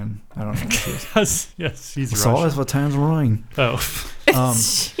European. I don't know. What he is. Yes, he's So Russian. is what times wrong. Oh.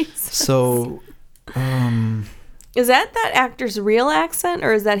 Jesus. So, Is that actor's real accent,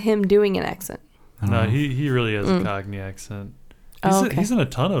 or is that him doing an accent? I don't No, know. he really has a Cockney accent. He's, Oh, okay. he's in a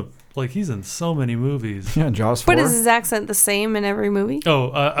ton of, like, he's in so many movies. Yeah, Jaws 4. But is his accent the same in every movie?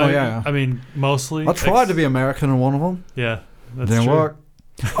 Oh, yeah. I mean, mostly. I tried to be American in one of them. Yeah, that's Didn't true. work.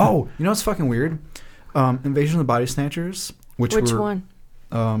 Oh, you know what's fucking weird? Invasion of the Body Snatchers, which Which were, one?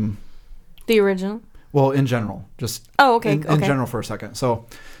 Um, The original? well, in general, just Oh, okay. in okay. general for a second. So,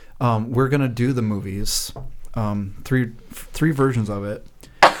 we're gonna do the movies, three versions of it.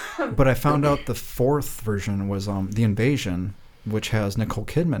 But I found out the fourth version was The Invasion, which has Nicole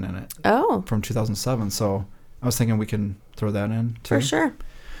Kidman in it Oh, from 2007. So I was thinking we can throw that in too. for sure.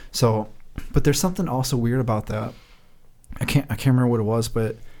 So, but there's something also weird about that. I can't remember what it was,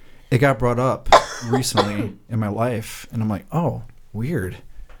 but it got brought up recently in my life, and I'm like, oh, weird.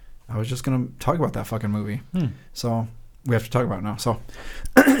 I was just gonna talk about that fucking movie, so we have to talk about it now. So,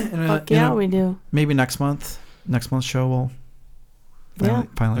 Fuck yeah, we do. maybe next month's show we'll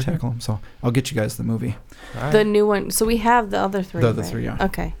finally Okay. tackle them. So I'll get you guys the movie. All right. The new one. So we have the other three. The other right? three, yeah.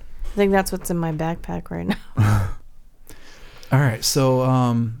 Okay. I think that's what's in my backpack right now. All right, so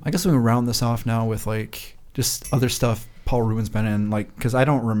I guess we can round this off now with like just other stuff Paul Rubens been in, like because I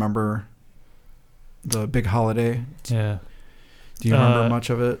don't remember the Big Holiday. Yeah. Do you remember much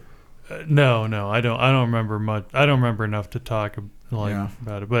of it? No, I don't remember much. I don't remember enough to talk Yeah.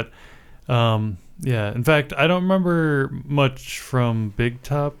 about it. But yeah, in fact, I don't remember much from Big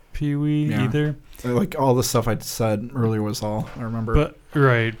Top Pee-wee Yeah. either. Like all the stuff I said earlier was all I remember.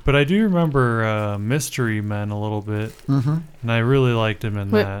 But I do remember Mystery Men a little bit, Mm-hmm. and I really liked him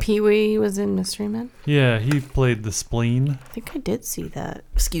in What, that. Pee-wee was in Mystery Men? Yeah, he played the spleen. I think I did see that.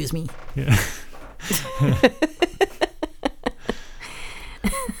 Excuse me. Yeah.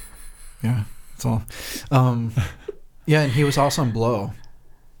 Yeah, that's all. Yeah, and he was also in Blow.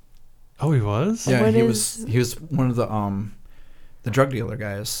 Oh, he was? Yeah, What he is- was one of the drug dealer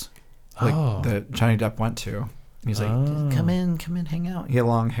guys, like Oh. that Johnny Depp went to. He's like, Oh. come in, hang out. He had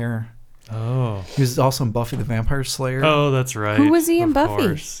long hair. Oh. He was also in Buffy the Vampire Slayer. Oh, that's right. Who was he in Of Buffy?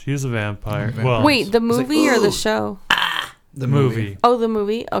 course. He was a vampire. Vampire. Well, Wait, the It's like, movie or the ooh. show? the movie. Oh, the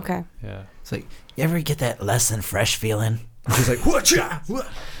movie? Okay. Yeah. It's like, you ever get that less than fresh feeling? And she's like, whatcha?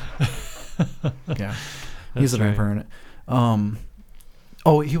 Yeah, he's That's a right. vampire in it.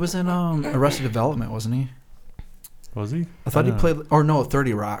 Oh, he was in Arrested Development, wasn't he? Was he? I thought he don't played, or no,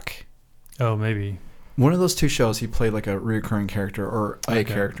 30 Rock. know. Oh, maybe. One of those two shows, he played like a recurring character or a Okay.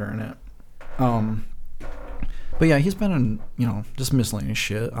 character in it. But yeah, he's been in just miscellaneous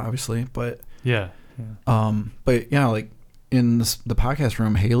shit, obviously. But Yeah. but yeah, like in the podcast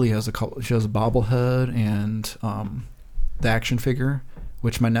room, Haley has she has a bobblehead and the action figure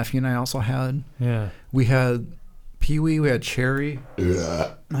which my nephew and I also had. Yeah. We had Pee-wee, we had Cherry.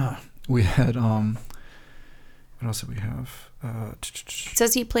 We had what else did we have? It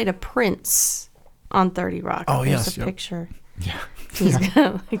says he played a prince on 30 Rock. Oh, There's yes, a yep. picture. Yeah. He's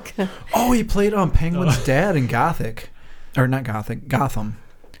got like a, Oh, he played Penguin's dad in Gothic. Or not Gothic, Gotham.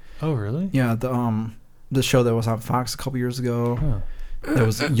 Oh, really? Yeah, the show that was on Fox a couple years ago. Huh. That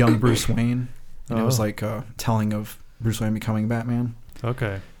was young Bruce Wayne. And it was Oh. like telling of Bruce Wayne becoming Batman.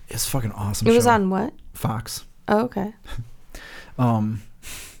 Okay. It's fucking awesome. it was show. on what? Fox. Oh, okay.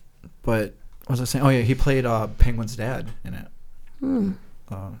 But what was I saying? Oh yeah, he played Penguin's dad in it. Hmm.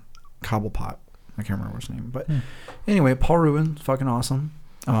 Cobblepot. I can't remember his name. But anyway, Paul Rubin, fucking awesome.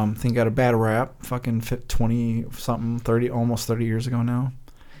 I think he got a bad rap. Fucking 20 something, 30, almost 30 years ago now.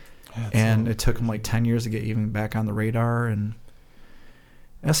 And it took him like 10 years to get even back on the radar, and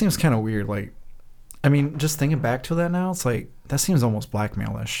that seems kind of weird. Like, I mean, just thinking back to that now, it's like that seems almost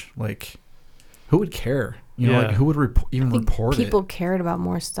blackmailish. Like, who would care? You know, Yeah. like who would even report People it? cared about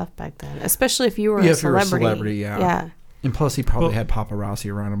more stuff back then, especially if you were Yeah, a if you were a celebrity. celebrity, yeah. Yeah. And plus, he probably Well- had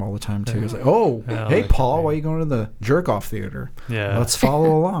paparazzi around him all the time too. Yeah. It's like, oh, Yeah, hey that Paul, could be. why are you going to the jerk off theater? Yeah. Let's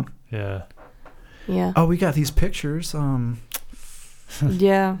follow along. Yeah. Yeah. Oh, we got these pictures.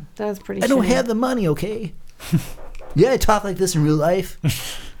 Yeah. That was pretty shitty. the money, okay? Yeah, I talk like this in real life.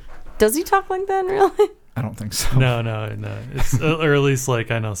 Does he talk like that in real life? I don't think so. No. It's or at least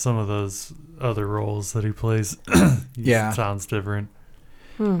like I know some of those other roles that he plays. Yeah. Sounds different.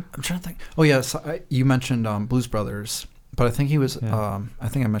 I'm trying to think. Oh yeah, so you mentioned Blues Brothers, but I think he was. Yeah. I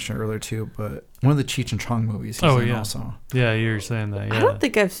think I mentioned it earlier too. But one of the Cheech and Chong movies. He's Oh, in yeah. Also. Yeah, you were saying that. Yeah. I don't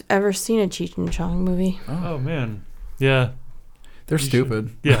think I've ever seen a Cheech and Chong movie. Oh man. Yeah. They're You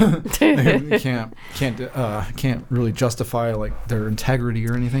stupid. Yeah. They can't really justify like their integrity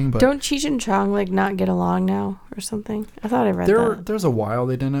or anything. But Don't Cheech and Chong like not get along now or something? I thought I read that. there's a while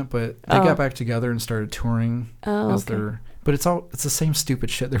they didn't, but they Oh. got back together and started touring Oh, as okay. their. But it's the same stupid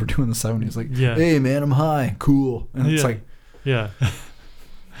shit they were doing in the 70s. Like, Yeah. hey man, I'm high, cool, and it's Yeah. like, Yeah.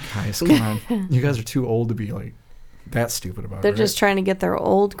 guys, come on, you guys are too old to be like that stupid about They're it. just trying to get their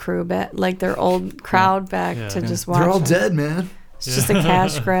old crew back, like their old crowd back Yeah. to Yeah. just watch. They're all them. dead, man. It's just a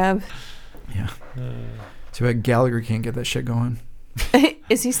cash grab. Yeah. Too bad Gallagher can't get that shit going.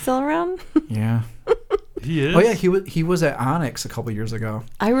 Is he still around? Yeah. He is. Oh yeah, he was at Onyx a couple years ago.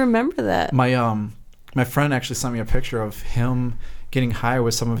 I remember that. My friend actually sent me a picture of him getting high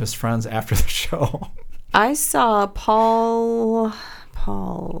with some of his friends after the show. I saw Paul.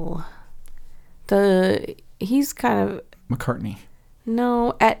 He's kind of McCartney.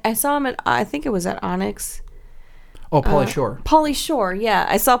 no. I saw him at. I think it was at Onyx. Oh, Pauly Shore. Pauly Shore. Yeah,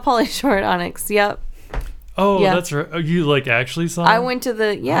 I saw Pauly Shore at Onyx. Yep. Oh, Yeah. that's right. Oh, you like actually saw? I him? went to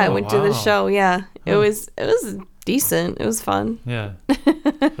the. Yeah, I Oh, went to the wow. show. Yeah, it Huh. was decent. It was fun. Yeah.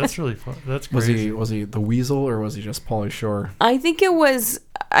 That's really fun. That's Was crazy. he the Weasel or was he just Pauly Shore? I think it was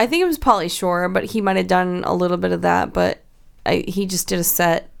Pauly Shore, but he might have done a little bit of that. But he just did a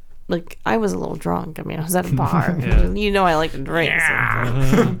set. Like I was a little drunk. I mean, I was at a bar. Yeah. You know, I like to drink.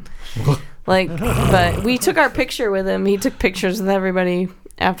 So. Like, but we took our picture with him. He took pictures with everybody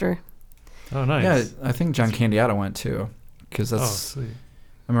after. Oh, nice. Yeah, I think John Candiato went too, because Oh, that's. sweet.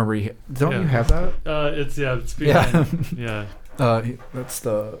 I remember. Don't Yeah. you have that? It's It's Yeah. behind. Yeah. That's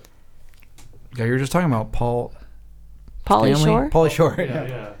the guy you were just talking about, Paul. Pauly Stanley? Shore. Pauly Shore. Yeah.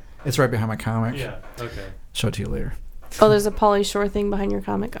 Yeah. It's right behind my comic. Yeah. Okay. Show it to you later. Oh, there's a Pauly Shore thing behind your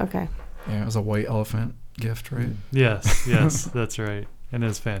comic. Okay. Yeah, it was a white elephant gift, right? Yes. Yes. That's right. And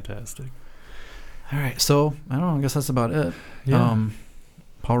it's fantastic. All right, so I don't know. I guess that's about it. Yeah.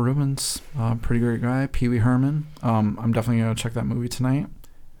 Paul Rubens, pretty great guy. Pee Wee Herman. I'm definitely gonna check that movie tonight.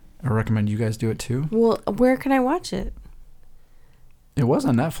 I recommend you guys do it too. Well, where can I watch it? It was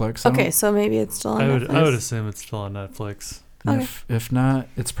on Netflix. Okay, so maybe it's still on I Netflix. would assume it's still on Netflix. Okay. If not,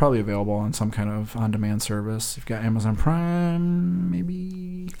 it's probably available on some kind of on-demand service. You've got Amazon Prime,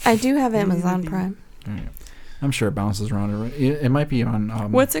 maybe. I do have Amazon Prime. All right. I'm sure it bounces around. It might be on.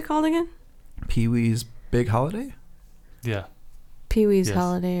 What's it called again? Pee Wee's Big Holiday. Yeah. Pee Wee's Yes.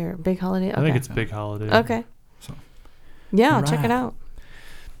 Holiday or Big Holiday? Okay. I think it's Big Holiday. Okay. So. Yeah, I'll check it Alright. out.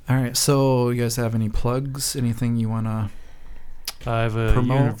 All right. So you guys have any plugs? Anything you wanna? I have a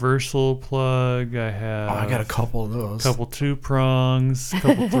Promote. Universal plug. I have. Oh, I got a couple of those. Couple 2 prongs.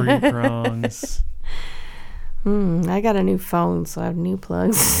 Couple 3 prongs. I got a new phone, so I have new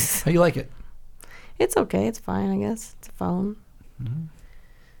plugs. How you like it? It's okay. It's fine, I guess. It's a phone. Mm-hmm.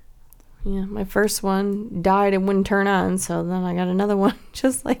 Yeah, my first one died and wouldn't turn on, so then I got another one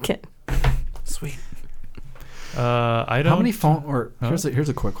just like it. Sweet. I don't. How many phone? Or Huh? here's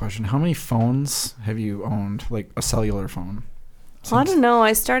a quick question. How many phones have you owned? Like a cellular phone? I don't know.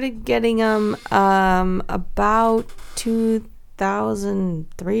 I started getting them about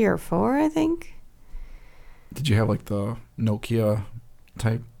 2003 or 4, I think. Did you have like the Nokia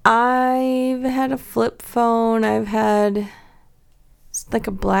type? I've had a flip phone. I've had like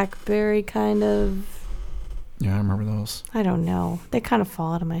a BlackBerry kind of. Yeah, I remember those. I don't know. They kind of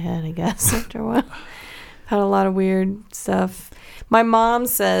fall out of my head, I guess, after a while. Had a lot of weird stuff. My mom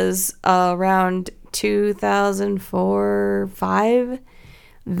says around 2004, 5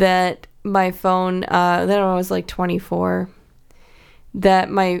 that my phone, then I was like 24, that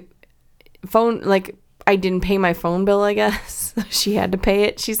my phone, like, I didn't pay my phone bill, I guess. She had to pay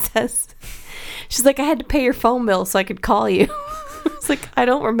it, she says. She's like, I had to pay your phone bill so I could call you. It's like, I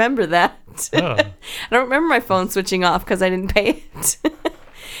don't remember that. Oh. I don't remember my phone switching off because I didn't pay it.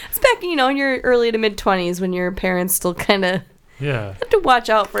 It's back, in your early to mid 20s when your parents still kind of Yeah. have to watch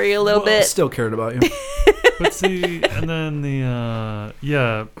out for you a little bit. Still cared about you. But see, and then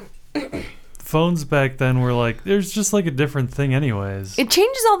phones back then were like, there's just like a different thing anyways. It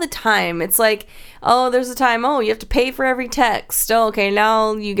changes all the time. It's like, oh, there's a time, you have to pay for every text. Oh, okay,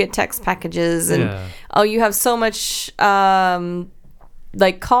 now you get text packages. And, you have so much,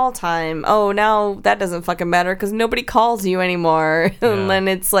 like, call time. Oh, now that doesn't fucking matter because nobody calls you anymore. And then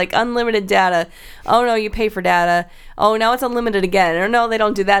it's like unlimited data. Oh, no, you pay for data. Oh, now it's unlimited again. Or no, they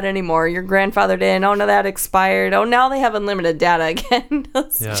don't do that anymore. You're grandfathered in. Oh, no, that expired. Oh, now they have unlimited data again.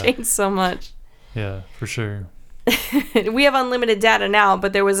 It's changed so much. Yeah, for sure. We have unlimited data now,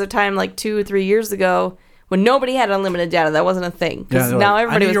 but there was a time like 2 or 3 years ago when nobody had unlimited data. That wasn't a thing because now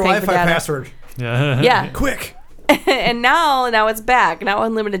everybody was paying for data. I need your Wi-Fi password. Yeah. Yeah. Quick. And now it's back. Now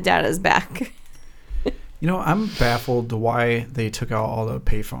unlimited data is back. I'm baffled to why they took out all the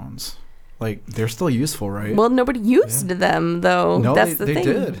payphones. Like, they're still useful, right? Well, nobody used them, though. No, that's they the thing.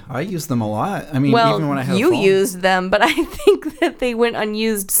 did. I used them a lot. I mean, Well, even when I had a you phone. used them, but I think that they went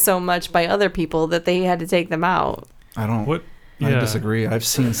unused so much by other people that they had to take them out. I don't. What? I Yeah. disagree. I've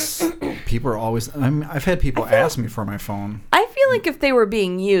seen people are always. I've had people ask me for my phone. I feel like if they were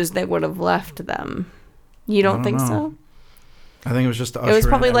being used, they would have left them. You don't think know. so? I think it was just to It was usher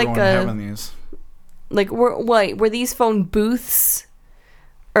probably in like everyone having these. Like, were these phone booths?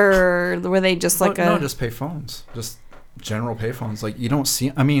 Or were they just like no, just pay phones, just general pay phones. Like, you don't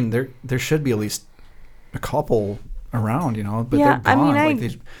see. I mean, there should be at least a couple around, But Yeah, they're I mean, gone.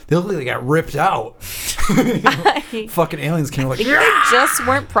 Like they look like they got ripped out. Fucking aliens came like. They just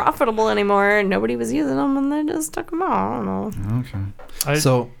weren't profitable anymore, and nobody was using them, and they just took them out. I don't know. Okay.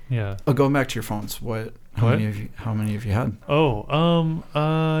 Yeah. Going back to your phones, how many have you had?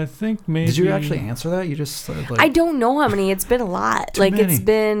 I think maybe. Did you actually answer that? You just said like. I don't know how many. It's been a lot. Too Like many. It's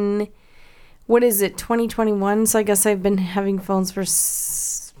been, what is it, 2021? So I guess I've been having phones for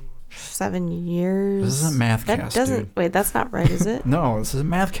 7 years. This isn't Mathcast, That doesn't. dude. Wait, that's not right, is it? No, this is a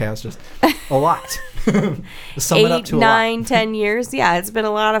Mathcast. Just a lot. Sum it up 8, to 9, 10 years. Yeah, it's been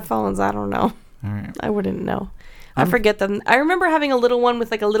a lot of phones. I don't know. a lot. All right. I wouldn't know. I forget them. I remember having a little one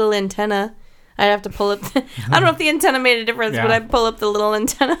with like a little antenna. I'd have to pull up. I don't know if the antenna made a difference, but Yeah. I'd pull up the little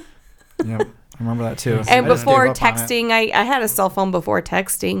antenna. Yep, I remember that too. And I just before gave up on it. texting, I had a cell phone before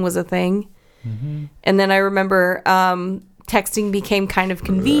texting was a thing. Mm-hmm. And then I remember texting became kind of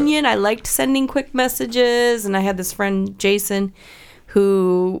convenient. I liked sending quick messages. And I had this friend, Jason,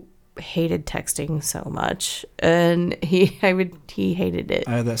 who hated texting so much. And he hated it.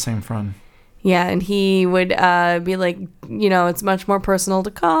 I had that same friend. Yeah, and he would be like, it's much more personal to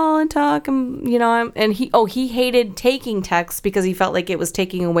call and talk, and and he hated taking texts because he felt like it was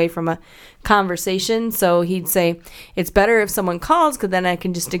taking away from a conversation. So he'd say, it's better if someone calls because then I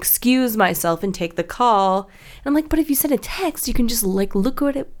can just excuse myself and take the call. And I'm like, but if you send a text, you can just like look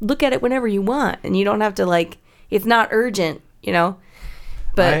at it whenever you want, and you don't have to like, it's not urgent,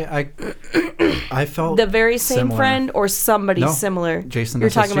 But I felt the very same similar. friend or somebody No, similar. Jason You're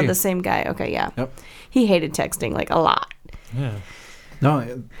talking SSG. about the same guy. Okay, yeah. Yep. He hated texting like a lot. Yeah.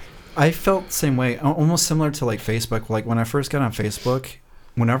 No, I felt the same way. Almost similar to like Facebook. Like when I first got on Facebook,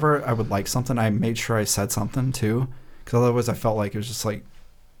 whenever I would like something, I made sure I said something too, because otherwise I felt like it was just like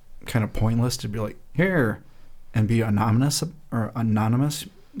kind of pointless to be like here and be anonymous.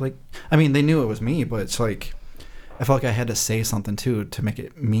 Like, I mean, they knew it was me, but it's like I felt like I had to say something too to make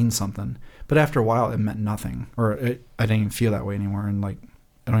it mean something. But after a while, it meant nothing, or I didn't even feel that way anymore, and like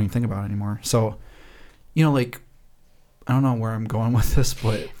I don't even think about it anymore. So, like I don't know where I'm going with this,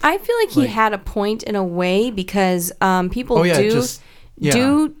 but I feel like he had a point in a way because people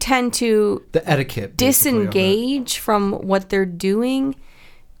do tend to the etiquette basically of it. disengage from what they're doing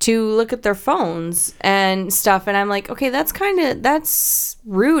to look at their phones and stuff. And I'm like, okay, that's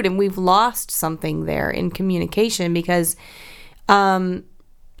rude. And we've lost something there in communication because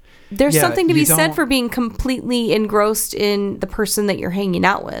There's Yeah, something to you be said don't- for being completely engrossed in the person that you're hanging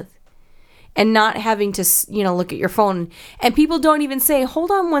out with and not having to, look at your phone. And people don't even say,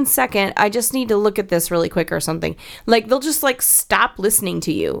 hold on 1 second, I just need to look at this really quick or something. Like, they'll just, like, stop listening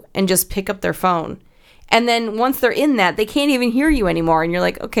to you and just pick up their phone. And then once they're in that, they can't even hear you anymore. And you're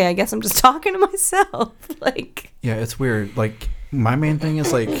like, okay, I guess I'm just talking to myself. Like, Yeah, it's weird. Like, my main thing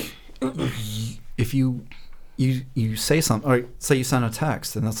is, like, if you say something, or say you send a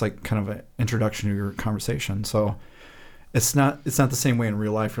text, and that's like kind of an introduction to your conversation. So it's not the same way in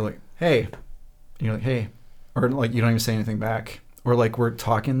real life. You're like, hey, and you're like, hey, or like you don't even say anything back, or like we're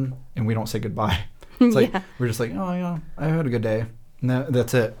talking and we don't say goodbye. It's like we're just like, oh yeah, I had a good day, and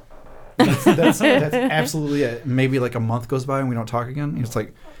that's it. That's absolutely it. Maybe like a month goes by and we don't talk again. And it's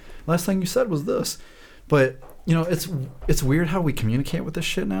like, last thing you said was this, but it's weird how we communicate with this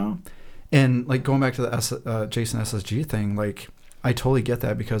shit now. And like going back to the Jason SSG thing, like I totally get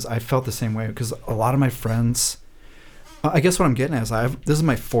that because I felt the same way. Because a lot of my friends, I guess what I'm getting at is this is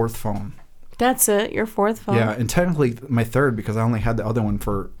my 4th phone. that's it, your 4th phone. Yeah, and technically my 3rd because I only had the other one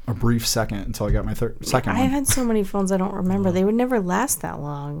for a brief second until I got my second one. I've had so many phones I don't remember. They would never last that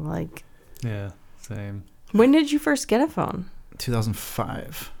long. Like, Yeah, same. when did you first get a phone?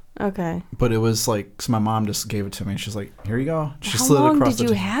 2005. Okay. But it was like, cause my mom just gave it to me. She's like, here you go. She How slid it long across did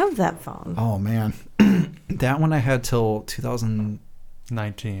you have that phone? Oh man, that one I had till 2010.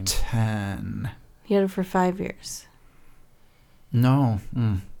 19. You had it for 5 years. No,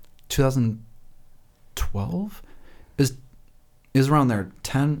 2012 is around there.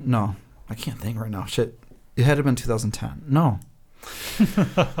 10? No, I can't think right now. Shit, it had to have been 2010. No,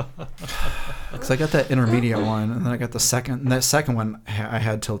 because I got that intermediate one, and then I got the second. And that second one I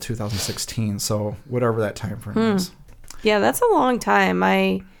had till 2016. So whatever that time frame is. Yeah, that's a long time.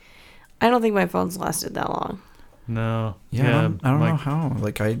 I don't think my phone's lasted that long. No. Yeah, I don't know how.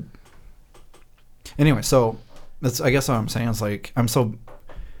 Like Anyway, so that's I guess what I'm saying is like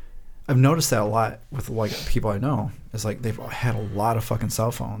I've noticed that a lot with like people I know. Is like they've had a lot of fucking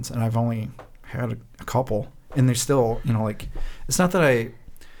cell phones, and I've only had a couple, and they're still like it's not that I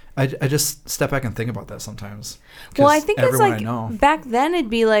just step back and think about that sometimes. Well, I think it's like I know. back then it'd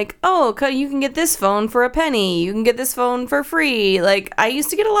be like, oh, you can get this phone for a penny. You can get this phone for free. Like I used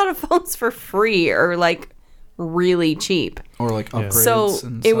to get a lot of phones for free or like really cheap. Or like upgrades. So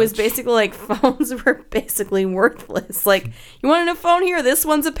and it was such. basically like phones were basically worthless. Like, you want a new phone here? This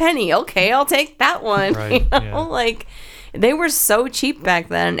one's a penny. Okay, I'll take that one. Right, yeah. Like they were so cheap back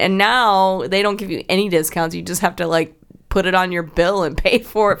then, and now they don't give you any discounts. You just have to like put it on your bill and pay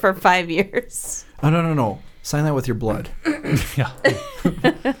for it for 5 years. Oh no! Sign that with your blood. Yeah.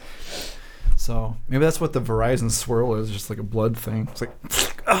 So maybe that's what the Verizon swirl is, just like a blood thing. It's like,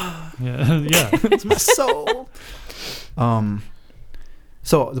 Yeah. Yeah. it's my soul.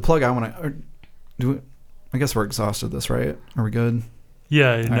 So the plug I want to do. I guess we're exhausted. This right? Are we good?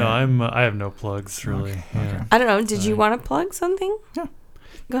 Yeah. No, right. I have no plugs really. Okay. Yeah. Okay. I don't know. Did you want to plug something? Yeah.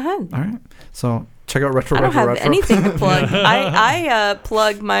 Go ahead. All right. So check out Retro I don't Retro have Retro. anything to plug. I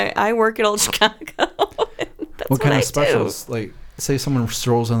plug I work at Old Chicago. That's What kind I of specials? Like, say someone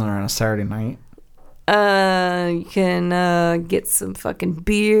strolls in there on a Saturday night. You can get some fucking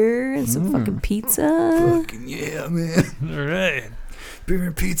beer and some fucking pizza. Fucking yeah, man. All right. Beer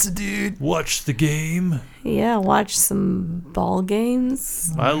and pizza, dude. Watch the game. Yeah, watch some ball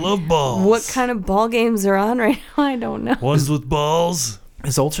games. I love balls. What kind of ball games are on right now? I don't know. Ones with balls.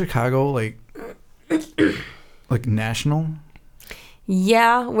 Is Old Chicago like national?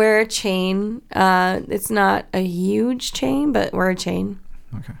 Yeah, we're a chain. It's not a huge chain, but we're a chain.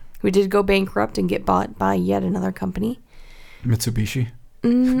 Okay. We did go bankrupt and get bought by yet another company. Mitsubishi.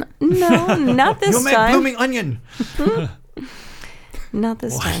 No, not this You make time. blooming onion. Not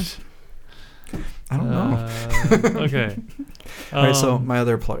this time. I don't know. Okay. All right. So my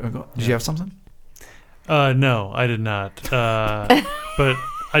other plug. Did you have something? No, I did not. But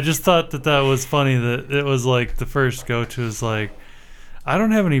I just thought that was funny that it was like the first go-to is like, I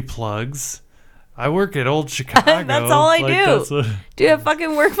don't have any plugs. I work at Old Chicago. That's all I do. that's what- Dude, I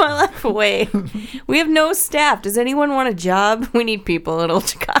fucking work my life away. We have no staff. Does anyone want a job? We need people at Old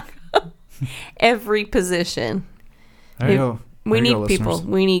Chicago. Every position. There you go. We There you need go, people. listeners.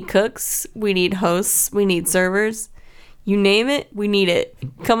 We need cooks. We need hosts. We need servers. You name it, we need it.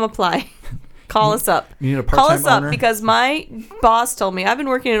 Come apply. Call us up. You need a Call part-time us up owner? because my boss told me, I've been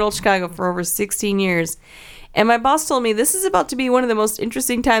working at Old Chicago for over 16 years. And my boss told me this is about to be one of the most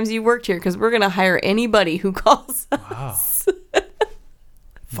interesting times you worked here because we're going to hire anybody who calls us.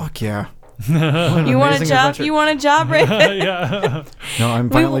 Fuck yeah. You want a amazing job? adventure. You want a job, Raven? Yeah. No, I'm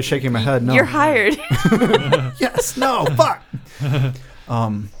violently shaking my head. No. You're hired. Yes. No. Fuck.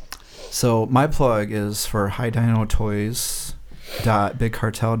 So my plug is for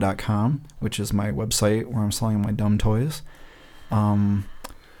highdinotoys.bigcartel.com, which is my website where I'm selling my dumb toys. I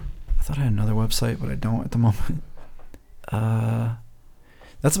thought I had another website, but I don't at the moment.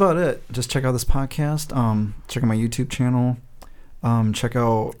 That's about it. Just check out this podcast. Check out my YouTube channel. Check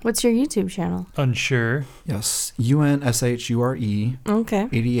out... What's your YouTube channel? Unsure. Yes, UNSHURE Okay.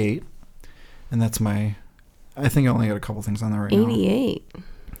 88. And that's my... I think I only got a couple things on there right now. 88.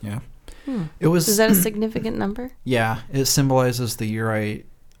 Yeah. It was... Is that a significant number? Yeah, it symbolizes the year I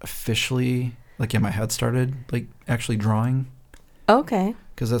officially, like, my head started, like, actually drawing. Okay.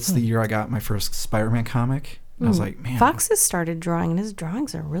 Because that's the year I got my first Spider-Man comic. And I was like, man. Fox has started drawing, and his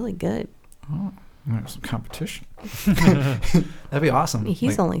drawings are really good. Oh, there's some competition. That'd be awesome.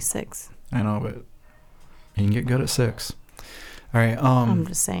 He's like, only 6. I know, but he can get good at 6. All right. I'm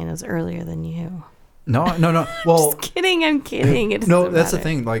just saying it was earlier than you. No. Well, just kidding. I'm kidding. It no, doesn't that's the matter.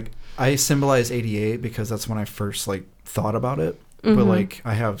 thing. Like, I symbolize 88 because that's when I first, like, thought about it. But, like,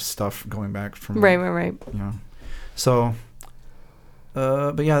 I have stuff going back from... Right. You know. So...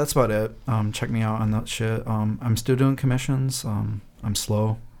 but yeah, that's about it. Check me out on that shit. I'm still doing commissions. I'm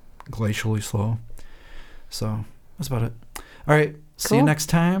slow, glacially slow. So that's about it. All right. See you Cool. next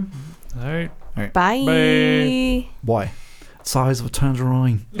time. All right. Bye. Bye. Boy, size of a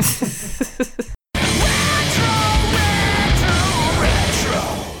tangerine.